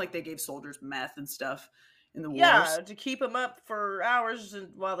 Because you know how like they gave soldiers meth and stuff in the wars? Yeah, to keep them up for hours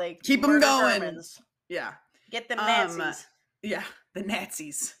while they keep them going. Germans. Yeah. Get them Nazis. Yeah, the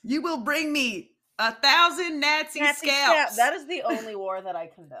Nazis. You will bring me 1,000 Nazi scalps. That is the only war that I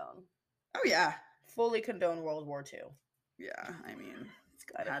condone. Oh, yeah. Fully condone World War II. Yeah, I mean,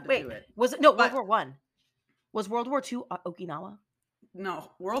 had to do it. Was it? No, World War I. Was World War II Okinawa?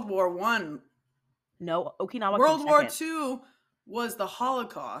 No, World War I. No, Okinawa. World War II was the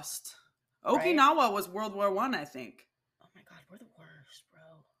Holocaust. Right? Okinawa was World War I, I think. Oh my God, we're the worst,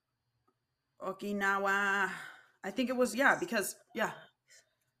 bro. Okinawa. I think it was, because,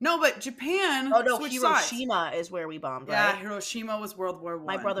 No, but Japan. Oh, no, Hiroshima is where we bombed, right? Yeah, Hiroshima was World War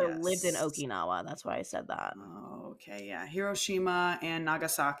I. My brother lived in Okinawa. That's why I said that. Oh, okay, yeah. Hiroshima and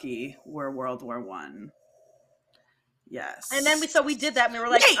Nagasaki were World War I. Yes. And then we did that, and we were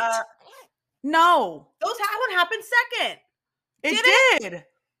like, wait! No. What happened second? It did.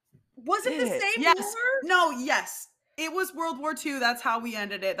 Was it the same yes. war? No, yes. It was World War II. That's how we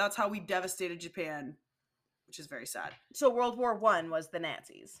ended it. That's how we devastated Japan, which is very sad. So World War I was the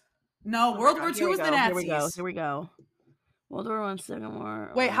Nazis. No, World War II was the Nazis. Here we go. World War I, Second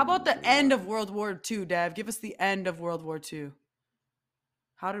War. Wait, how about the end of World War II, Dev? Give us the end of World War II.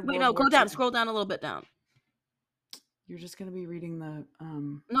 How did go down. Scroll down a little bit down. You're just going to be reading the...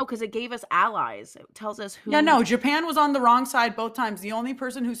 No, because it gave us allies. It tells us who... Yeah, no, Japan was on the wrong side both times. The only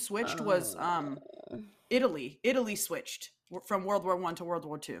person who switched was Italy. Italy switched from World War I to World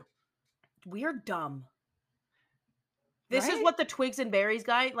War II. We're dumb. This right? is what the Twigs and Berries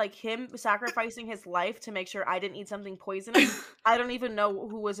guy, like him sacrificing his life to make sure I didn't eat something poisonous. I don't even know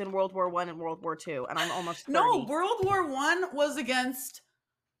who was in World War I and World War II, and I'm almost 30. No, World War I was against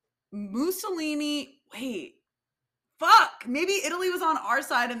Mussolini. Wait. Fuck! Maybe Italy was on our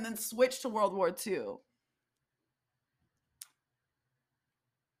side and then switched to World War II.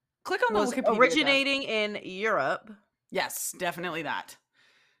 Click on the Wikipedia. Originating in Europe. Yes, definitely that.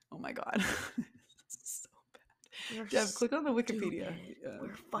 Oh my God. So bad. Dev, click on the Wikipedia.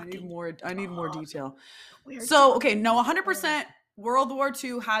 I need more detail. So, okay, no, 100% World War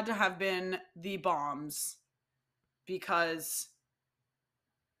II had to have been the bombs because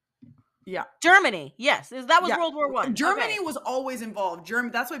Yeah. Germany. Yes, that was Yeah. World War One. Germany was always involved.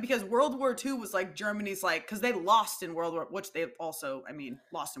 That's why, because World War II was like Germany's like, because they lost in World War, which they also, I mean,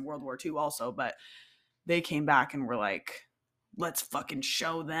 lost in World War II also, but they came back and were like, let's fucking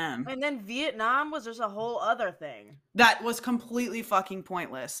show them. And then Vietnam was just a whole other thing. That was completely fucking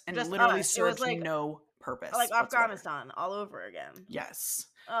pointless and Just literally us. It served was like- no purpose. Like whatsoever. Afghanistan all over again. Yes.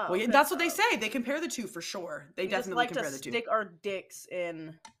 Oh, Well, yeah, good that's what they stuff. say. They compare the two for sure. They We just definitely like compare to the two. stick our dicks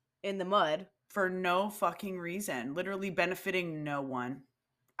in the mud. For no fucking reason. Literally benefiting no one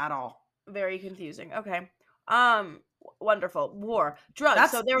at all. Very confusing. Okay. Wonderful. War. Drugs.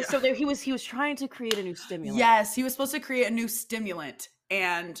 That's- so there he was trying to create a new stimulant. Yes, he was supposed to create a new stimulant,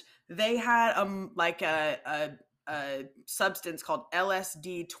 and they had like a substance called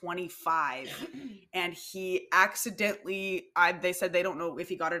LSD 25, and he accidentally, they said they don't know if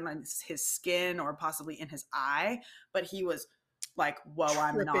he got it on his skin or possibly in his eye, but he was like, whoa,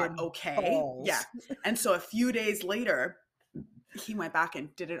 I'm not Tripping okay. balls. Yeah. And so a few days later, he went back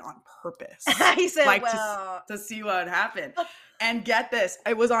and did it on purpose. He said, like well, to see what happened. And get this,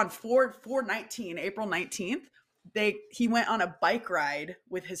 it was on April 19th. He went on a bike ride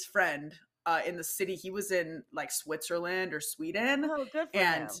with his friend in the city. He was in like Switzerland or Sweden. oh, good for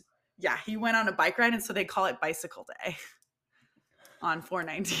And him. yeah, he went on a bike ride, and so they call it Bicycle Day on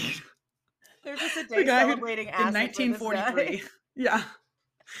 4/19. There's just a The day guy who- celebrating in acid for this guy. 1943. Yeah.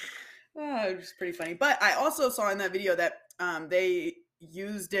 It was pretty funny. But I also saw in that video that they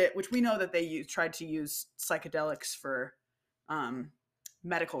used it, which we know that they tried to use psychedelics for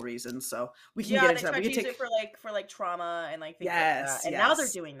medical reasons. So we can Yeah, get they into that. tried We to can use take it for like trauma and like things like Yes, that. And now they're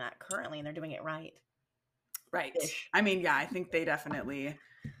yes. doing that currently, and they're doing it right. right. ish. I mean, yeah, I think they definitely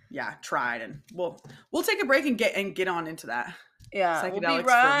tried, and we'll take a break and get on into that. Yeah, Psychedelics we'll be for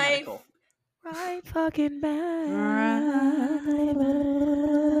right, medical. right fucking back.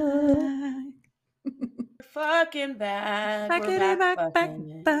 Fucking back.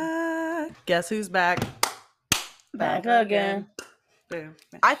 We're back. Guess who's back? Back again. Boom.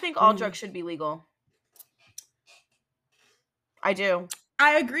 I think all drugs should be legal. I do.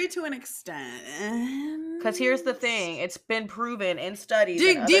 I agree to an extent. Because here's the thing. It's been proven in studies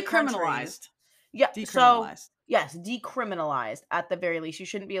in other countries. Decriminalized. Yeah, so Decriminalized. yes, decriminalized at the very least. You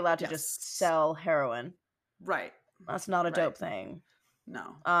shouldn't be allowed to Yes. just sell heroin. Right. That's not a Right. dope thing.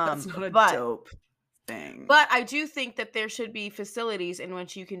 No. That's not a but- dope thing. But I do think that there should be facilities in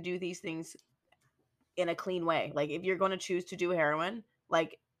which you can do these things in a clean way. Like if you're going to choose to do heroin,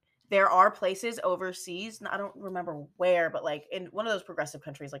 like there are places overseas, I don't remember where, but like in one of those progressive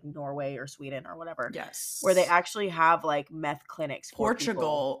countries like Norway or Sweden or whatever, yes. where they actually have like meth clinics for people.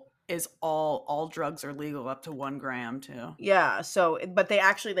 Portugal is all drugs are legal up to 1 gram too. Yeah, so but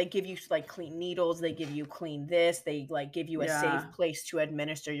they give you like clean needles, they give you clean this, they like give you a Yeah. safe place to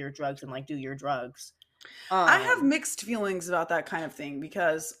administer your drugs and like do your drugs. I have mixed feelings about that kind of thing,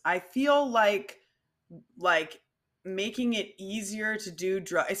 because I feel like making it easier to do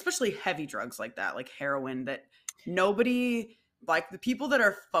especially heavy drugs like that, like heroin, that nobody, like the people that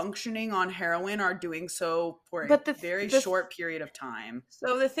are functioning on heroin are doing so for But a very short period of time.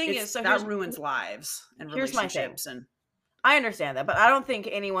 So the thing is, so that ruins lives and here's my thing. relationships. And I understand that, but I don't think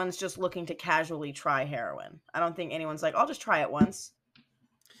anyone's just looking to casually try heroin. I don't think anyone's like, I'll just try it once.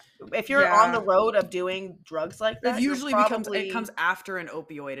 If you're on the road of doing drugs like that, it usually probably, it comes after an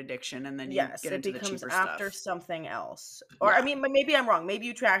opioid addiction, and then you get into the cheaper after stuff. something else. Or I mean, maybe I'm wrong. Maybe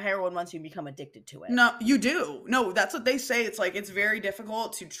you try heroin once, you become addicted to it. No, you do. No, that's what they say. It's like it's very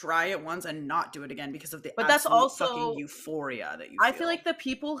difficult to try it once and not do it again because of the But that's absolute also fucking euphoria that you I feel like the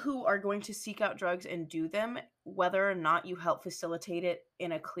people who are going to seek out drugs and do them, whether or not you help facilitate it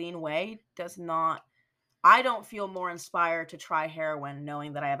in a clean way, I don't feel more inspired to try heroin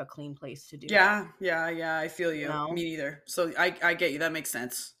knowing that I have a clean place to do it. Yeah, I feel you. No? Me neither. So I get you. That makes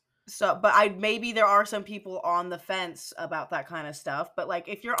sense. So, but maybe there are some people on the fence about that kind of stuff. But like,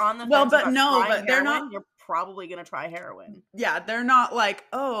 if you're on the Well, fence but about no, trying but they're heroin, not- You're probably gonna try heroin. Yeah, they're not like,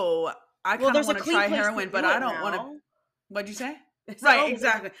 oh, I kind of there's a want to clean try place to heroin, but do I it don't want to. now. What'd you say? So, Right,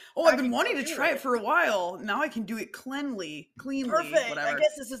 exactly. Oh, I've I been can wanting go to do try it it. for a while. Now I can do it cleanly, Perfect. whatever. I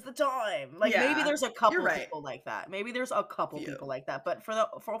guess this is the time. Like maybe Yeah, there's a couple you're right. people like that. Maybe there's a couple Few. people like that. But for the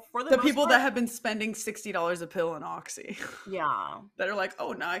The most people part, that have been spending $60 a pill in Oxy, yeah, that are like,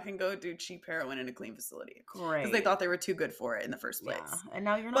 oh, now I can go do cheap heroin in a clean facility great. because they thought they were too good for it in the first place. yeah, and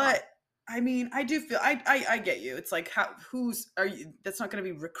now you're not. But I mean, I do feel I get you. It's like that's not going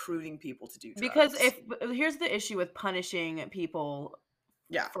to be recruiting people to do drugs. Because here's the issue with punishing people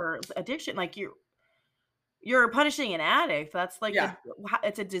yeah, for addiction, like You're punishing an addict. That's like Yeah.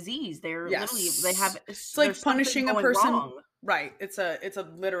 it's a disease. They're literally Yes. they have It's like there's something punishing a going person. wrong. Right. It's a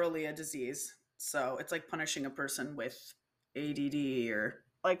literally a disease. So it's like punishing a person with ADD or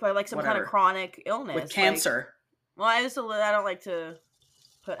Like by like some kind of whatever. chronic illness. with cancer. Well, I don't like to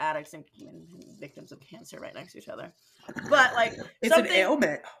put addicts and victims of cancer right next to each other. But like It's an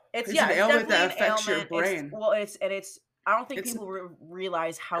ailment. It's an definitely ailment that an affects your ailment. brain. I don't think It's- people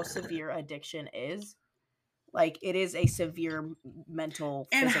realize how severe addiction is. Like it is a severe mental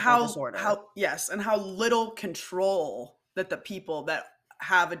and physical disorder. And how little control that the people that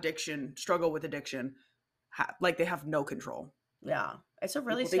have addiction, struggle with addiction, like they have no control. Yeah, it's a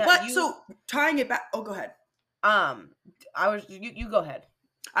really so tying it back. Oh, go ahead. You go ahead.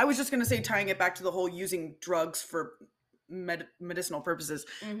 I was just gonna say, tying it back to the whole using drugs for medicinal purposes.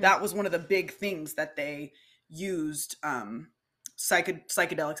 Mhm. That was one of the big things that they used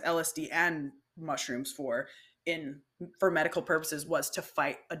psychedelics, LSD, and mushrooms for medical purposes, was to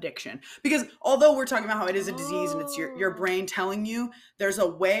fight addiction. Because although we're talking about how it is a disease and it's your brain telling you, there's the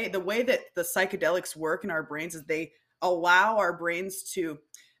way that the psychedelics work in our brains is they allow our brains to,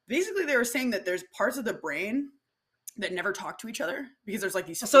 basically they were saying that there's parts of the brain that never talk to each other because there's like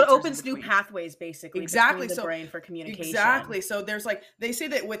these, so it opens new pathways basically exactly between the brain for communication. Exactly. So there's like, they say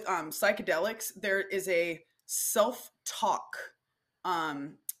that with psychedelics there is a self-talk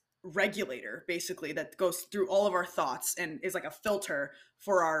regulator basically that goes through all of our thoughts and is like a filter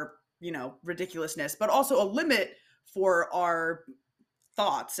for our ridiculousness, but also a limit for our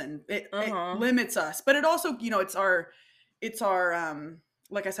thoughts, and it limits us, but it also it's our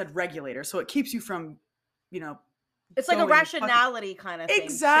like I said, regulator, so it keeps you from it's like a rationality kind of thing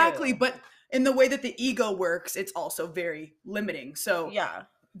exactly too. But in the way that the ego works, it's also very limiting. So yeah,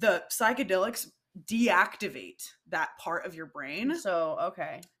 the psychedelics deactivate that part of your brain. So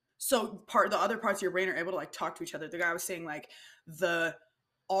okay. So the other parts of your brain are able to like talk to each other. The guy was saying like the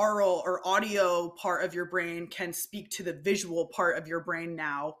oral or audio part of your brain can speak to the visual part of your brain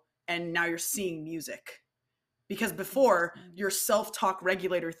now, and now you're seeing music. Because before, your self-talk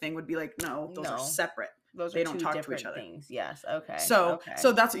regulator thing would be like, no, those are separate. They don't talk to each other. Things. Yes. Okay. So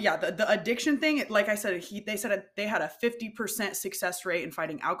that's the addiction thing. Like I said, they said they had a 50% success rate in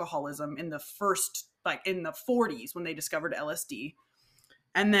fighting alcoholism in the 40s when they discovered LSD,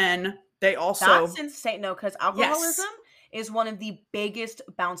 and then they also that's insane. No, because alcoholism is one of the biggest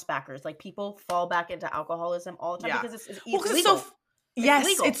bounce backers. Like people fall back into alcoholism all the time because it's illegal.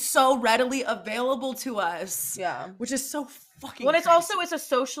 It's so readily available to us. Yeah. Which is so fucking it's a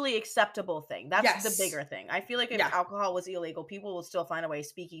socially acceptable thing. That's the bigger thing. I feel like if alcohol was illegal, people will still find a way,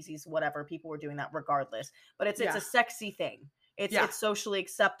 speakeasies, whatever, people were doing that regardless. But it's a sexy thing. It's socially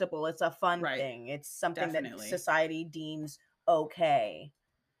acceptable. It's a fun thing. It's something that society deems okay.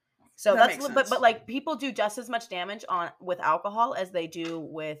 So but like people do just as much damage with alcohol as they do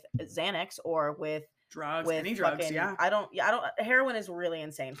with Xanax or with drugs, any drugs. I don't. Heroin is really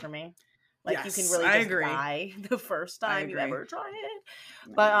insane for me. Like you can really just die the first time you ever try it.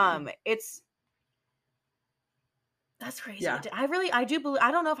 But that's crazy. Yeah. I do believe.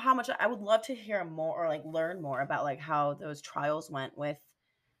 I don't know how much. I would love to hear more or like learn more about like how those trials went with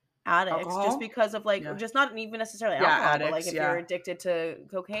addicts, just because of like just not even necessarily alcohol, addicts, but like if you're addicted to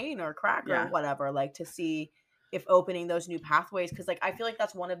cocaine or crack or whatever, like to see if opening those new pathways, because like I feel like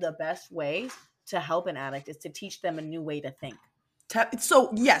that's one of the best ways to help an addict is to teach them a new way to think.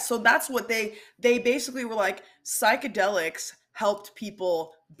 So that's what they basically were like, psychedelics helped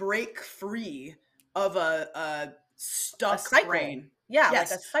people break free of a stuck brain. Yeah,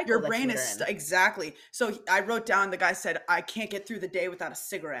 yes. Like a cycle. Your brain is exactly. So I wrote down, the guy said, I can't get through the day without a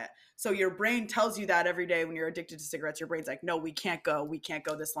cigarette. So your brain tells you that every day when you're addicted to cigarettes. Your brain's like, no, we can't go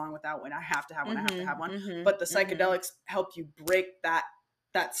this long without one. I have to have one. I have to have one. But the psychedelics help you break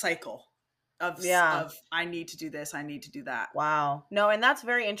that cycle of I need to do this, I need to do that. Wow. No, and that's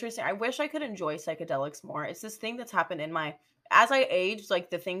very interesting. I wish I could enjoy psychedelics more. It's this thing that's happened as I age, like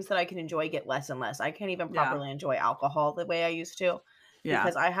the things that I can enjoy get less and less. I can't even properly enjoy alcohol the way I used to. Yeah.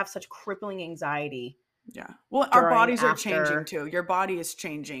 Because I have such crippling anxiety. Yeah. Well, our bodies are changing too. Your body is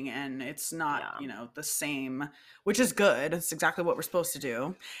changing and it's not, the same, which is good. It's exactly what we're supposed to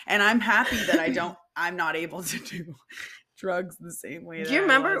do. And I'm happy that I'm not able to do drugs the same way. Do you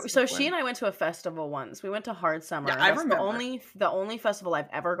remember? So she and I went to a festival once. We went to Hard Summer. Yeah, I remember. The only festival I've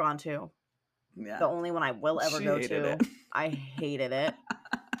ever gone to. Yeah. The only one I will ever go to. I hated it.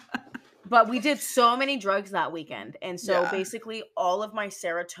 But we did so many drugs that weekend. And so basically all of my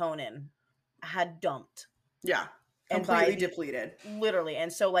serotonin had dumped. Yeah. Completely depleted. Literally.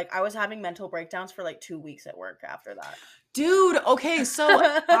 And so like I was having mental breakdowns for like 2 weeks at work after that. Dude, okay, so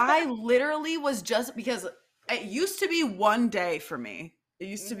I literally was just, because It used to be one day for me. It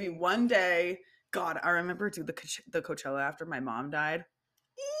used to be one day. God, I remember the Coachella after my mom died.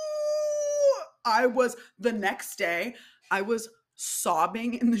 Ooh, the next day, I was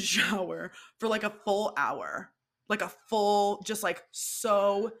sobbing in the shower for like a full hour. Like a full, just like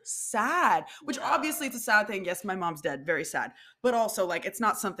so sad, which obviously it's a sad thing. Yes, my mom's dead. Very sad. But also like, it's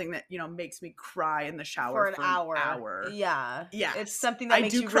not something that, makes me cry in the shower for an hour. Yeah. It's something that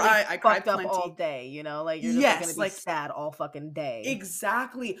makes you cry. really I cry fucked up plenty. all day, like you're just gonna be sad all fucking day.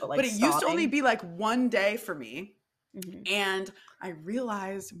 Exactly. But, it used to only be like one day for me. And I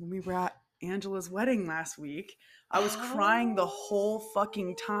realized when we were at Angela's wedding last week, I was crying the whole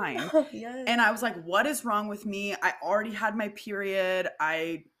fucking time. Yes. And I was like, what is wrong with me? I already had my period.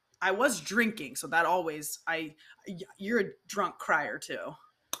 I was drinking. So that always, you're a drunk crier too.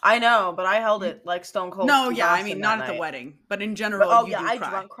 I know, but I held it like stone cold. No, yeah, I mean, not at the wedding, but in general, I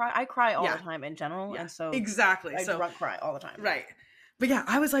drunk cry. I cry all the time in general. And so exactly. I drunk cry all the time. Right. But yeah,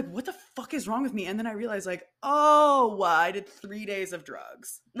 I was like, what the fuck is wrong with me? And then I realized like, oh, I did 3 days of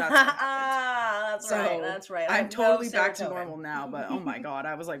drugs. That's what happened. That's right. I'm totally back to normal now, but oh my God,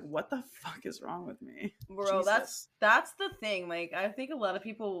 I was like, what the fuck is wrong with me? Bro, that's the thing. Like, I think a lot of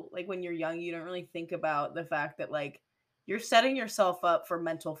people, like when you're young, you don't really think about the fact that like you're setting yourself up for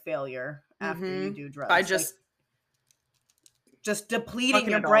mental failure after you do drugs. By just depleting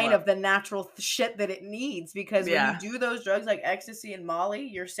your brain of the natural shit that it needs, because when you do those drugs like ecstasy and Molly,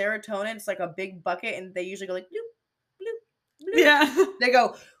 your serotonin, it's like a big bucket, and they usually go like bloop, bloop, bloop. Yeah. They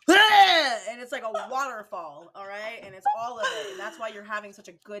go and it's like a waterfall, all right? And it's all of it, and that's why you're having such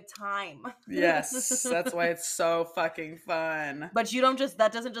a good time. Yes, that's why it's so fucking fun. But that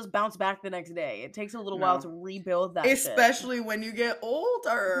doesn't just bounce back the next day. It takes a little while to rebuild that especially when you get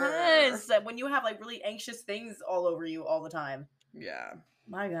older. Yes, when you have like really anxious things all over you all the time. Yeah.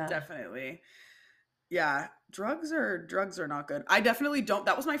 My God. Definitely. Yeah, drugs are not good. I definitely don't.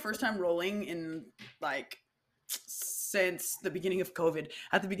 That was my first time rolling in like since the beginning of COVID.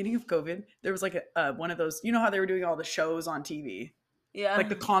 At the beginning of COVID, there was like one of those, you know how they were doing all the shows on TV? Yeah. Like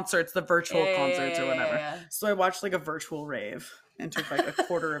the concerts, the virtual concerts or whatever. Yeah. So I watched like a virtual rave and took like a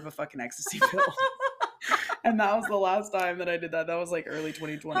quarter of a fucking ecstasy pill. And that was the last time that I did that. That was like early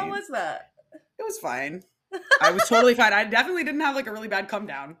 2020. How was that? It was fine. I was totally fine. I definitely didn't have like a really bad come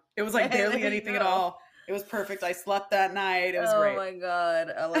down. It was like barely anything at all. It was perfect. I slept that night. It was great. Oh my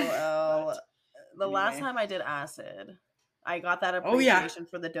God. LOL. The last time I did acid, I got that appreciation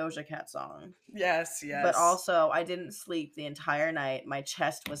for the Doja Cat song. Yes. But also, I didn't sleep the entire night. My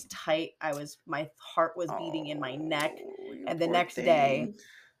chest was tight. My heart was beating in my neck. And the next day,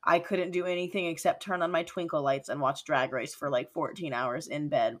 I couldn't do anything except turn on my twinkle lights and watch Drag Race for like 14 hours in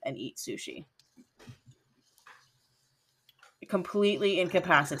bed and eat sushi. Completely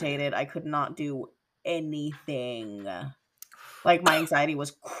incapacitated. I could not do anything. Like my anxiety was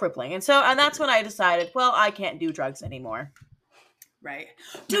crippling. And that's when I decided, well, I can't do drugs anymore. Right.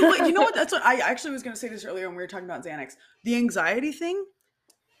 Dude, but you know what? That's what I actually was going to say this earlier when we were talking about Xanax. The anxiety thing,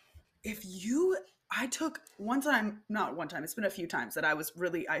 I took not one time, it's been a few times that I was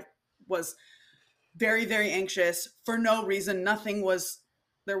very, very anxious for no reason.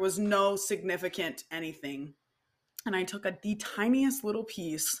 There was no significant anything. And I took the tiniest little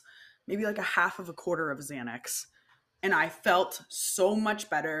piece, maybe like a half of a quarter of Xanax. And I felt so much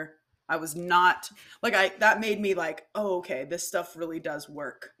better. I was not like that made me like, oh, okay, this stuff really does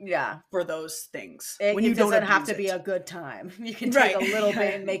work. Yeah. For those things. When you doesn't have to be a good time. You can take a little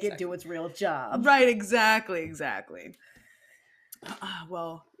bit and make it do its real job. Right, exactly.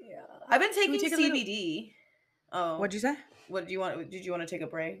 Well, yeah. I've been taking CBD. Oh. What'd you say? Did you want to take a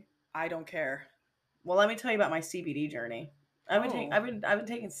break? I don't care. Well, let me tell you about my CBD journey. I've been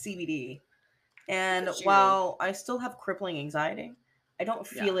taking CBD. And while I still have crippling anxiety, I don't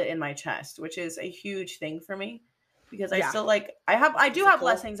feel it in my chest, which is a huge thing for me, because I still I do have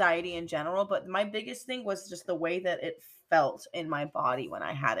less anxiety in general, but my biggest thing was just the way that it felt in my body when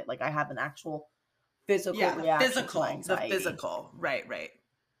I had it. Like I have an actual physical reaction to anxiety. The physical. Right.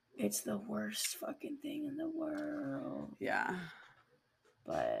 It's the worst fucking thing in the world. Yeah.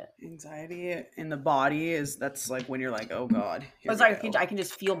 But anxiety in the body that's like when you're like, oh God. It's like I can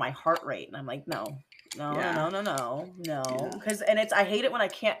just feel my heart rate, and I'm like, no. Because I hate it when I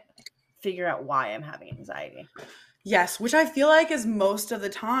can't figure out why I'm having anxiety. Yes, which I feel like is most of the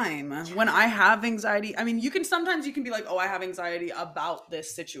time when I have anxiety. I mean, you can be like, oh, I have anxiety about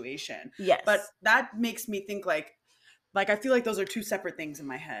this situation. Yes, but that makes me think like I feel like those are two separate things in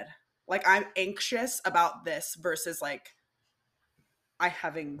my head. Like I'm anxious about this versus like I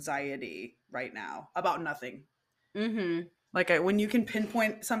have anxiety right now about nothing. Mm-hmm. Like when you can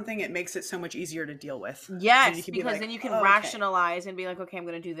pinpoint something, it makes it so much easier to deal with. Yes, can because then you can "Oh, okay." rationalize and be like, okay, I'm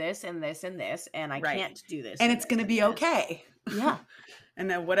going to do this and this and this, and I Right. can't do this. And it's going to be this. okay. Yeah. And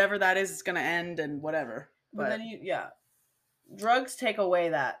then whatever that is going to end and whatever. But then drugs take away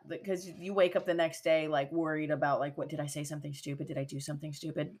that, because you wake up the next day like worried about like, what did I say something stupid? Did I do something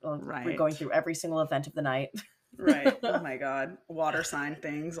stupid? We're Right. going through every single event of the night. Right. Oh my God. Water sign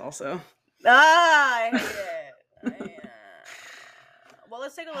things also. I hate it. Well,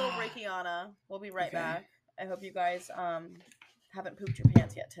 let's take a little breaky, Anna. We'll be right back. I hope you guys haven't pooped your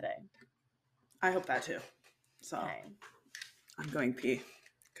pants yet today. I hope that too. So Okay. I'm going pee.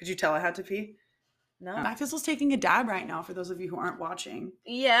 Could you tell I had to pee? No. Macfizzle's taking a dab right now for those of you who aren't watching.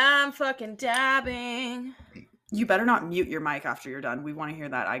 Yeah, I'm fucking dabbing. You better not mute your mic after you're done. We want to hear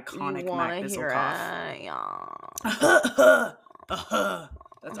that iconic Macfizzle cough.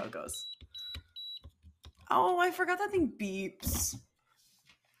 That's how it goes. Oh, I forgot that thing beeps.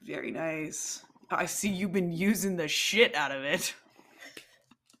 Very nice. I see you've been using the shit out of it.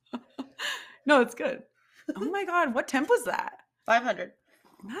 No, it's good. Oh my God, what temp was that? 500.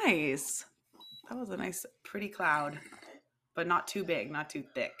 Nice. That was a nice, pretty cloud, but not too big, not too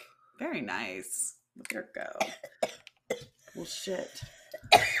thick. Very nice. Look at her go. Well, shit.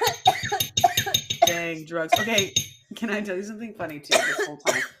 Dang, drugs. Okay, can I tell you something funny too this whole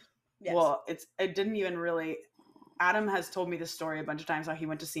time? Yes. Well, it didn't even really. Adam has told me this story a bunch of times how he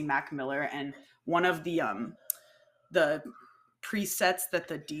went to see Mac Miller, and one of the presets that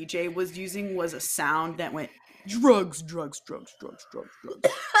the DJ was using was a sound that went drugs, drugs, drugs, drugs, drugs,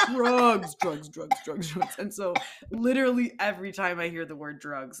 drugs, drugs, drugs, drugs, drugs, drugs. And so literally every time I hear the word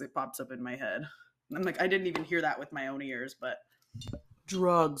drugs, it pops up in my head. I'm like, I didn't even hear that with my own ears, but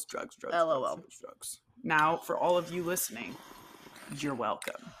drugs, drugs, drugs, LOL. drugs, drugs. Now, for all of you listening, you're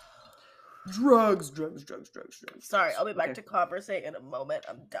welcome. Drugs, drugs, drugs, drugs, drugs. Sorry, I'll be back to conversate in a moment.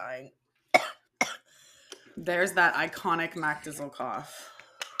 I'm dying. There's that iconic Macfizzle cough.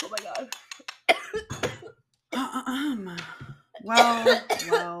 Oh my God.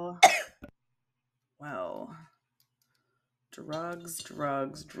 Well. Drugs,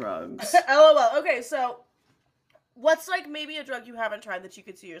 drugs, drugs. LOL. Okay, so what's like maybe a drug you haven't tried that you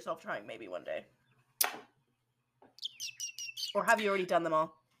could see yourself trying maybe one day? Or have you already done them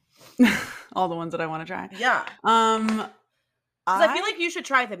all? All the ones that I want to try. Yeah. I feel like you should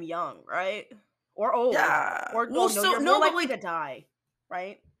try them young, right? Or old. Yeah. Or well, you're more likely to die,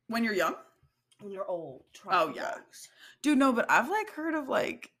 right? When you're young? When you're old. Oh, yeah. Drugs. Dude, no, but I've like heard of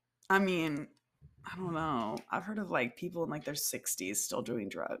like, I mean, I don't know. I've heard of like people in like their 60s still doing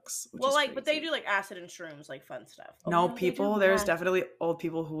drugs. Well, like, but they do like acid and shrooms, like fun stuff. No, there's definitely old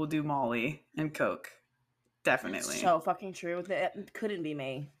people who will do Molly and Coke. Definitely. That's so fucking true. That couldn't be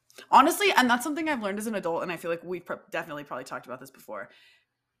me. Honestly, and that's something I've learned as an adult, and I feel like we've definitely probably talked about this before.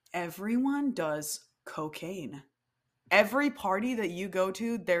 Everyone does cocaine. Every party that you go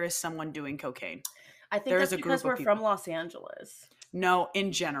to, there is someone doing cocaine. I think that's because we're from Los Angeles. No,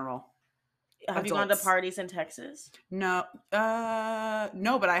 in general. Have you gone to parties in Texas? No,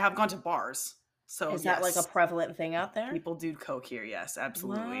 no, but I have gone to bars. So is that like a prevalent thing out there? People do coke here. Yes,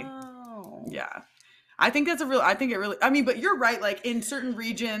 absolutely. Wow. Yeah. I think I mean, but you're right. Like in certain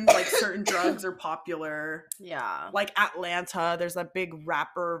regions, like certain drugs are popular. Yeah. Like Atlanta, there's that big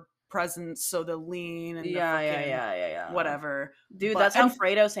rapper presence. So the lean and yeah. Whatever. Dude, that's how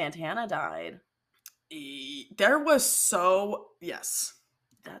Fredo Santana died. There was yes.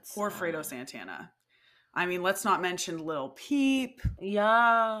 That's poor Fredo Santana. I mean, let's not mention Lil Peep.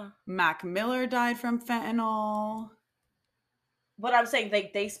 Yeah. Mac Miller died from fentanyl. But I'm saying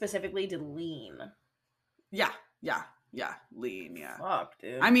they specifically did lean. Yeah, lean, yeah. Fuck,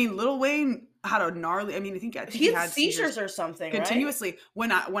 dude. I mean, Lil Wayne had a gnarly. I think he had seizures or something continuously.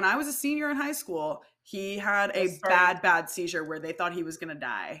 Right? When I was a senior in high school, he had a bad seizure where they thought he was gonna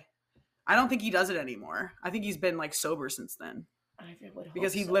die. I don't think he does it anymore. I think he's been like sober since then.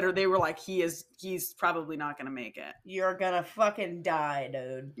 Because they were like, he's probably not gonna make it. You're gonna fucking die,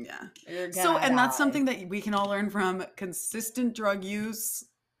 dude. Yeah. And that's something that we can all learn from consistent drug use.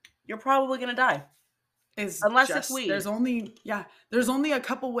 You're probably gonna die. Unless it's weed. There's only a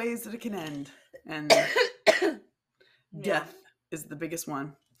couple ways that it can end. And death is the biggest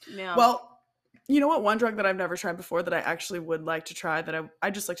one. Yeah. Well, you know what? One drug that I've never tried before that I actually would like to try, that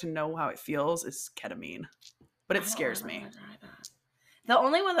I just like to know how it feels, is ketamine. But it scares me. The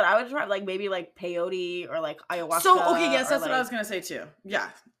only one that I would try, like maybe like peyote or like ayahuasca. So, okay, yes, that's what I was going to say too. Yeah.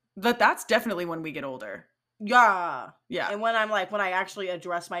 But that's definitely when we get older. Yeah. Yeah. And when I actually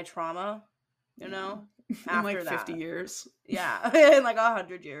address my trauma, you know, in like 50 years. Yeah. In like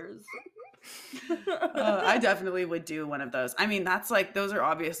 100 years. I definitely would do one of those. I mean, those are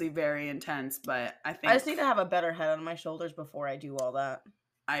obviously very intense, but I think I just need to have a better head on my shoulders before I do all that.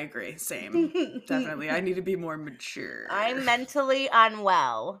 I agree. Same. Definitely. I need to be more mature. I'm mentally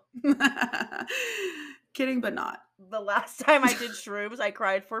unwell. Kidding, but not. The last time I did shrooms, I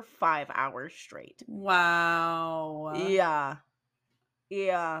cried for 5 hours straight. Wow. Yeah.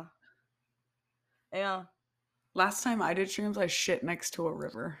 Yeah. Last time I did shrooms, I shit next to a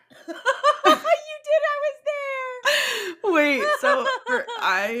river. You did. I was there. Wait, so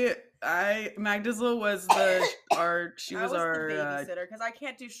Magdalene was she was the our babysitter because I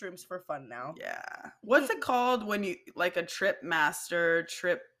can't do shrooms for fun now. yeah. What's it called when you like a trip master,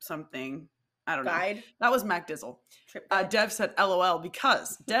 trip something? I don't know. Guide. That was Mac Dizzle. Trip guide. Dev said LOL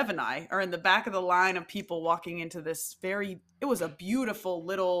because Dev and I are in the back of the line of people walking into this it was a beautiful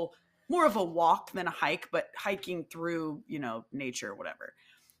little, more of a walk than a hike, but hiking through, nature, whatever.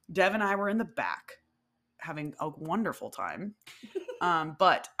 Dev and I were in the back having a wonderful time.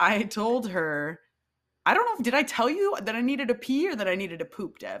 But I told her, I don't know, did I tell you that I needed to pee or that I needed to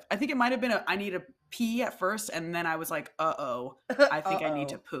poop, Dev? I think it might have been I need to pee at first, and then I was like, I think I need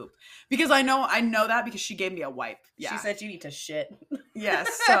to poop. Because I know that because she gave me a wipe. Yeah. She said you need to shit.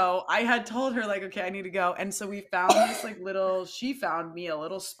 Yes. So I had told her, like, okay, I need to go. And so we found this she found me a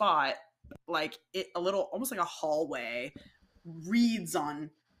little spot, almost like a hallway, reeds on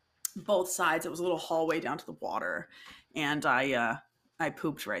both sides. It was a little hallway down to the water. And I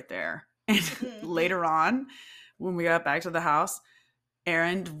pooped right there. And later on, when we got back to the house,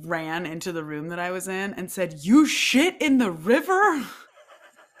 Aaron ran into the room that I was in and said, "You shit in the river?"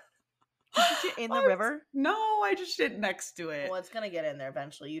 Did you shit in the river? No, I just shit next to it. Well, it's gonna get in there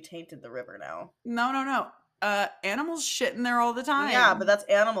eventually. You tainted the river now. No. Animals shit in there all the time. Yeah, but that's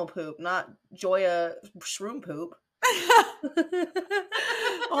animal poop, not Joya shroom poop.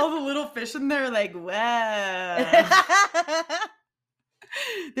 All the little fish in there are like, wow.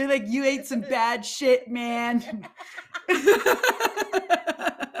 They're like, you ate some bad shit, man.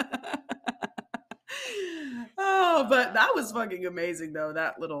 Oh, but that was fucking amazing though.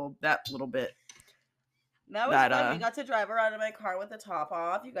 That little bit. That was fun. We got to drive around in my car with the top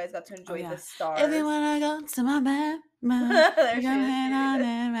off. You guys got to enjoy the stars. Everyone I go to my bed, there she is.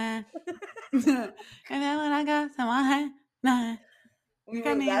 And then when I go to my head, you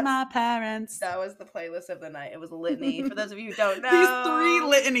can meet my parents. That was the playlist of the night. It was litany. For those of you who don't know, these 3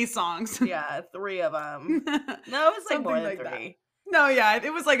 litany songs. Yeah, 3 of them. No, it was like more than 3. That. No, yeah,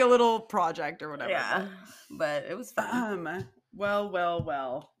 it was like a little project or whatever. Yeah, but it was fun.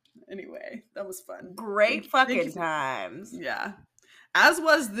 Well. Anyway, that was fun. Great fucking times. Yeah, as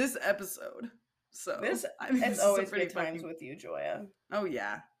was this episode. So it's always good times with you, Joya. Oh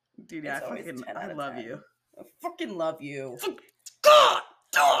yeah, dude. Yeah, I love you. I fucking love you. God,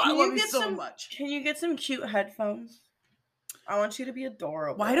 I love you so much. Can you get some cute headphones? I want you to be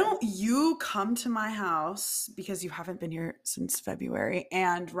adorable. Why don't you come to my house, because you haven't been here since February,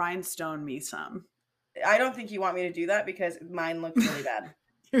 and rhinestone me some? I don't think you want me to do that because mine looks really bad.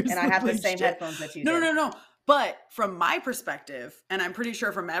 And I have the same headphones that you do. No. But from my perspective, and I'm pretty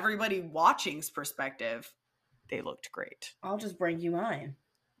sure from everybody watching's perspective, they looked great. I'll just bring you mine.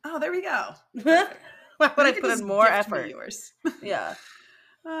 Oh, there we go. Why would I put in more effort? Yours. Yeah.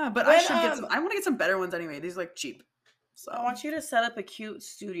 But I should get some. I want to get some better ones anyway. These look cheap. So I want you to set up a cute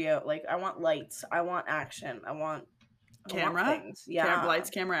studio. Like, I want lights. I want action. I want things. Yeah. Lights,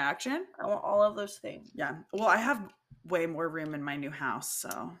 camera, action. I want all of those things. Yeah. Well, I have way more room in my new house,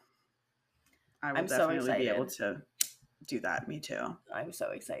 so I'm definitely be able to do that. Me too. I'm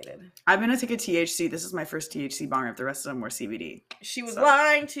so excited. I'm gonna take a THC. This is my first THC bong rip. The rest of them were CBD. She was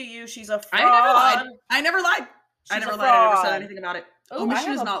lying to you. She's a fraud. I never lied. I never said anything about it.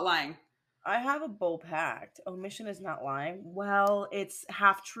 Omission is not lying. I have a bull pact. Omission is not lying. Well, it's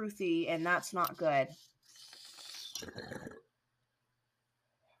half truthy, and that's not good.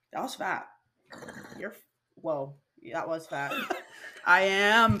 That was fat. Whoa. That was fat. I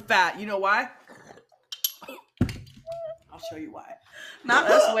am fat. You know why? I'll show you why. Not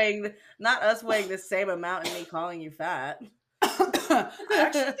us weighing the same amount and me calling you fat. I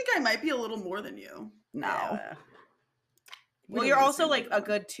actually think I might be a little more than you. No. Yeah. Well, you're also like a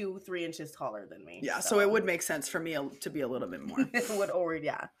good 2-3 inches taller than me. Yeah, so it would make sense for me to be a little bit more. It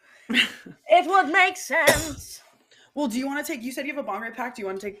would make sense. Well, do you want to take, you said you have a bong rip pack. Do you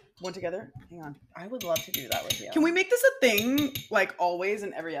want to take one together? Hang on. I would love to do that with you. Can we make this a thing, like always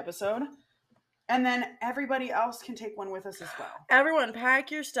in every episode? And then everybody else can take one with us as well. Everyone,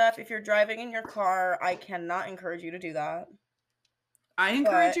 pack your stuff. If you're driving in your car, I cannot encourage you to do that. I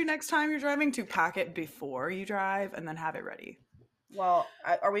encourage you next time you're driving to pack it before you drive and then have it ready. Well,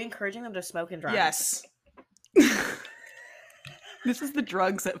 are we encouraging them to smoke and drive? Yes. This is the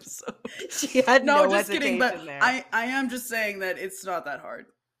drugs episode. She had no just kidding, but hesitation there. I am just saying that it's not that hard.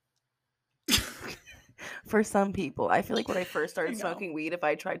 For some people, I feel like when I first started smoking weed, if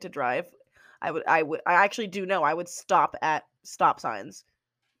I tried to drive, I actually do know I would stop at stop signs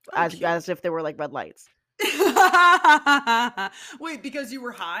as if they were like red lights. Wait, because you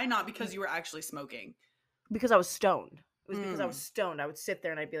were high, not because you were actually smoking? Because I was stoned. It was because I was stoned. I would sit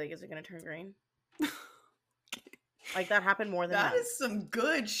there and I'd be like, is it going to turn green? Like, that happened more than that. That is some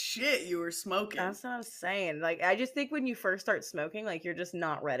good shit you were smoking. That's what I'm saying. Like, I just think when you first start smoking, like, you're just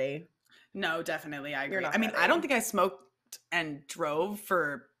not ready. No, definitely. I agree. You're not I mean, ready. I don't think I smoked and drove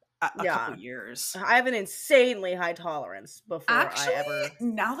for a couple years. I have an insanely high tolerance before Actually, I ever...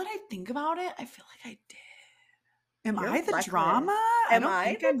 now that I think about it, I feel like I did. Am You're I the reckless. drama? I don't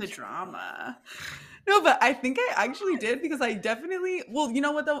think I'm the drama. No, but I think I actually did because I definitely, well, you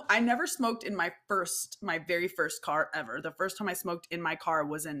know what though? I never smoked in my very first car ever. The first time I smoked in my car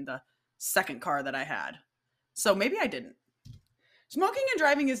was in the second car that I had. So maybe I didn't. Smoking and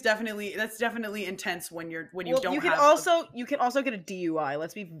driving is definitely intense when you don't you can have you can also get a DUI.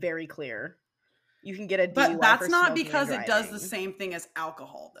 Let's be very clear. You can get a DUI. But that's for not smoking because and it does driving. the same thing as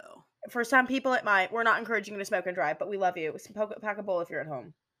alcohol though. For some people it might. We're not encouraging you to smoke and drive, but we love you. Pack a bowl if you're at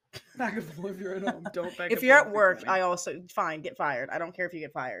home. Pack a bowl if you're at home. Don't pack if you're at work, I also fine, get fired. I don't care if you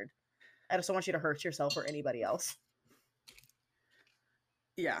get fired. I just don't want you to hurt yourself or anybody else.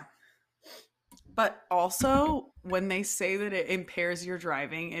 Yeah. But also, when they say that it impairs your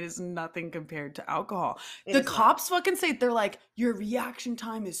driving, it is nothing compared to alcohol. The cops fucking say, they're like, your reaction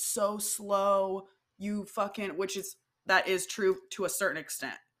time is so slow. You fucking, that is true to a certain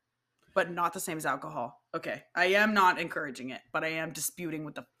extent, but not the same as alcohol. Okay. I am not encouraging it, but I am disputing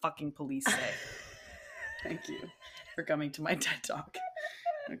what the fucking police say. Thank you for coming to my TED Talk.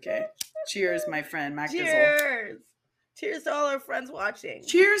 Okay. Cheers, my friend, Mac Dizzle. Cheers! Cheers to all our friends watching.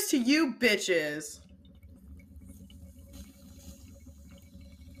 Cheers to you, bitches.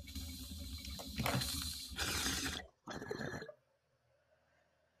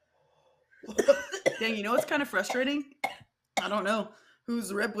 Dang, you know what's kind of frustrating? I don't know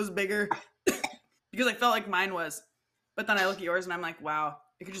whose rip was bigger because I felt like mine was. But then I look at yours and I'm like, wow,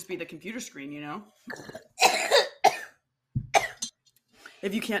 it could just be the computer screen, you know?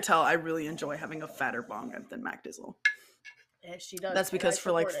 If you can't tell, I really enjoy having a fatter bong than Mac Dizzle. Yeah, she does. That's because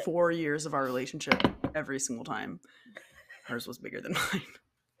for like 4 years of our relationship, every single time, hers was bigger than mine.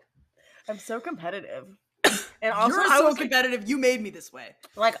 I'm so competitive. And also, You're so competitive. You made me this way.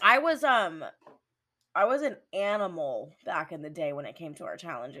 Like, I was an animal back in the day when it came to our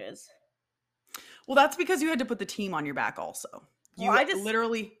challenges. Well, that's because you had to put the team on your back also. You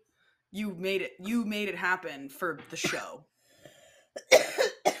made it happen for the show.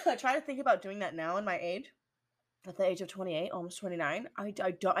 I try to think about doing that now in my age. At the age of 28, almost 29, I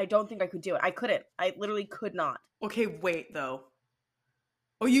don't think I could do it. I couldn't. I literally could not. Okay, wait though.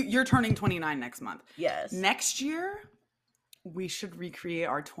 Oh, you're turning 29 next month. Yes. Next year, we should recreate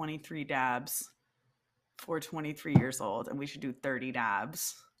our 23 dabs for 23 years old, and we should do 30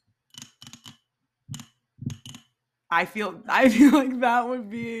 dabs. I feel like that would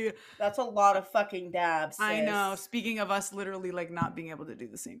be... That's a lot of fucking dabs, sis. I know. Speaking of us literally like not being able to do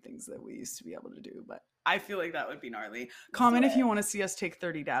the same things that we used to be able to do, but I feel like that would be gnarly. Comment if you want to see us take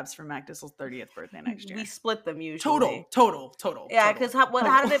 30 dabs for Mac Dizzle's 30th birthday next year. We split them usually. Total. Yeah, because how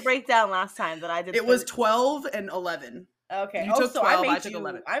did it break down last time that I did? It was 12 and 11. Okay. You took 12, I took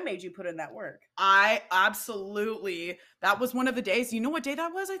 11. I made you put in that work. I absolutely. That was one of the days. You know what day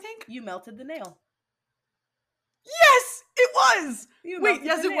that was, I think? You melted the nail. Yes, it was. Wait,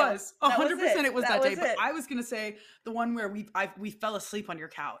 yes, it was. 100% it was that day. But it. I was gonna say the one where we fell asleep on your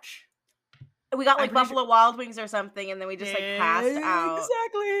couch. We got like Buffalo Wild Wings or something, and then we just like passed out.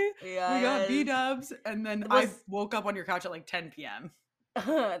 Exactly. Yes. We got B-dubs, and then I woke up on your couch at like 10 p.m.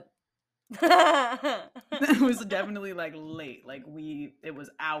 It was definitely like late. Like it was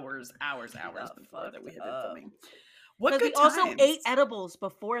hours before that we had been filming. What good we times. also ate edibles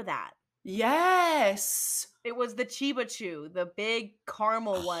before that. Yes. It was the Chiba Chew, the big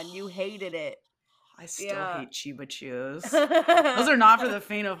caramel one. You hated it. I still hate Chiba Chews. Those are not for the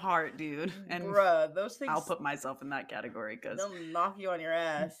faint of heart, dude. And bruh, those things. I'll put myself in that category because they'll knock you on your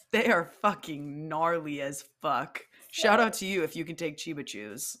ass. They are fucking gnarly as fuck. Shout out to you if you can take Chiba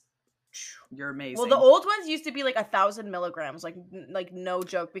Chews. You're amazing. Well, the old ones used to be like 1,000 milligrams, like no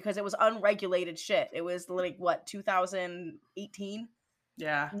joke, because it was unregulated shit. It was like what 2018.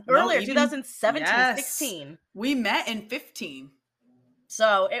 Yeah. Earlier, 2017, yes. 16. We met in 15.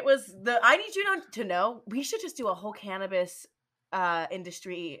 So it was I need you to know, we should just do a whole cannabis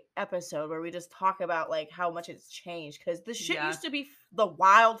industry episode where we just talk about like how much it's changed, because the shit Yeah. used to be the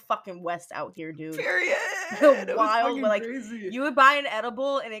wild fucking west out here, dude. Period. The It was wild, fucking like crazy. you would buy an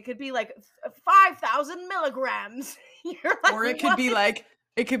edible and it could be like 5,000 milligrams. You're like, Or it could be "What?"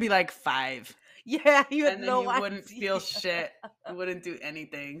 like 5. Yeah, you had And then no you wouldn't feel idea. shit. You wouldn't do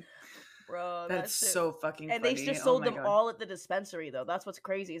anything. Bro. That's shit- so fucking And funny. they just Oh sold my them God. all at the dispensary, though. That's what's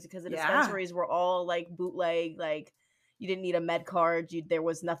crazy, is because the Yeah. dispensaries were all like bootleg. Like you didn't need a med card. There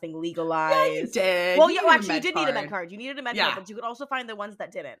was nothing Yeah, legalized. you did. Well, You yeah, needed a actually, you med did need a med card. card. You needed a med Yeah. card, but you could also find the ones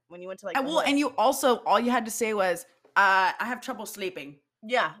that didn't when you went to like. And the well, and list. you also, all you had to say was, I have trouble sleeping.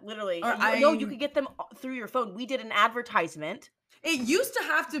 Yeah, literally. Or No, you I- could get them through your phone. We did an advertisement. It used to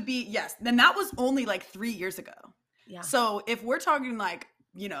have to be, yes. Then that was only like 3 years ago. Yeah. So if we're talking like,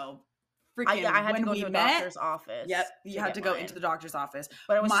 freaking I had when to go we to a met, doctor's office. yep, you had get to go mine. into the doctor's office.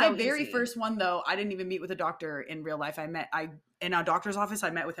 But it was My so very easy. first one though, I didn't even meet with a doctor in real life. In a doctor's office, I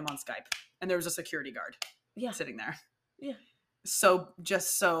met with him on Skype, and there was a security guard Yeah. sitting there. Yeah. So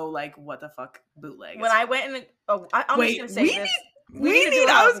like, what the fuck, bootleg? When I went in, I'm Wait, just gonna say we this. we need to do need.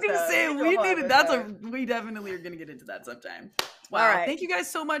 a I whole was gonna episode. say We need to do a we whole needed. We definitely are gonna get into that sometime. Wow! All right. Thank you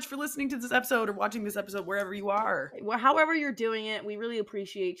guys so much for listening to this episode or watching this episode wherever you are. Well, however you're doing it, we really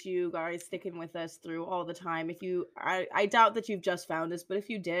appreciate you guys sticking with us through all the time. If you, I doubt that you've just found us, but if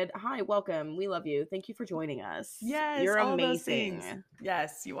you did, hi, welcome. We love you. Thank you for joining us. Yes, you're all those amazing. things.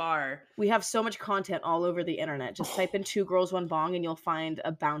 Yes, you are. We have so much content all over the internet. Just type in 2 Girls 1 Bong and you'll find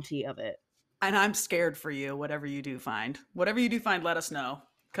a bounty of it. And I'm scared for you. Whatever you do find, let us know.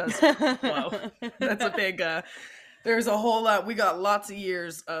 Because whoa, that's a big. There's a whole lot. We got lots of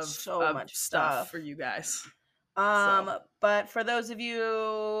years of So much stuff stuff. for you guys. But for those of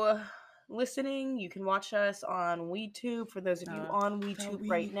you listening, you can watch us on WeTube. For those of you on WeTube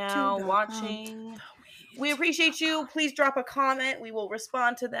right now WeTube.com. watching, we appreciate you. Please drop a comment. We will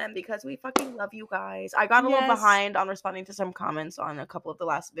respond to them because we fucking love you guys. I got a little Yes. behind on responding to some comments on a couple of the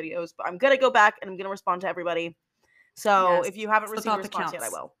last videos, but I'm gonna go back and I'm gonna respond to everybody. So Yes, if you haven't it's the received a thought that response yet, I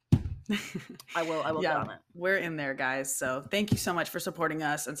counts. will. I will Yeah, get on it. we're in there, guys. So thank you so much for supporting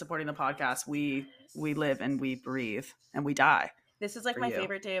us and supporting the podcast. We live and we breathe and we die. This is like For my you.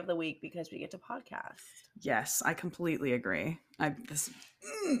 favorite day of the week because we get to podcast. Yes, I completely agree. Wonderful.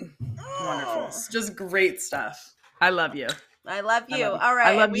 It's just great stuff. I love you. I love I you. love All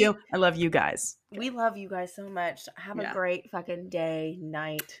right. I love you. I love you guys. We love you guys so much. Have a Yeah. great fucking day,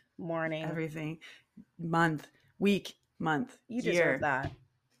 night, morning. Everything. Month, week, month, You year, deserve that.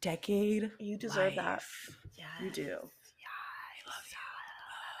 decade. You deserve that. life. Yeah. You do.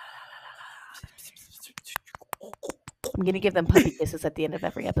 I'm gonna give them puppy kisses at the end of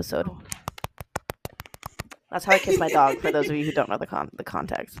every episode. That's how I kiss my dog. For those of you who don't know the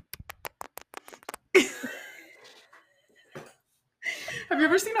context. Have you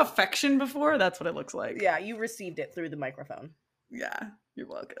ever seen affection before? That's what it looks like. Yeah, you received it through the microphone. Yeah. You're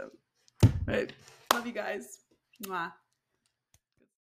welcome. Right. Love you guys. Mwah.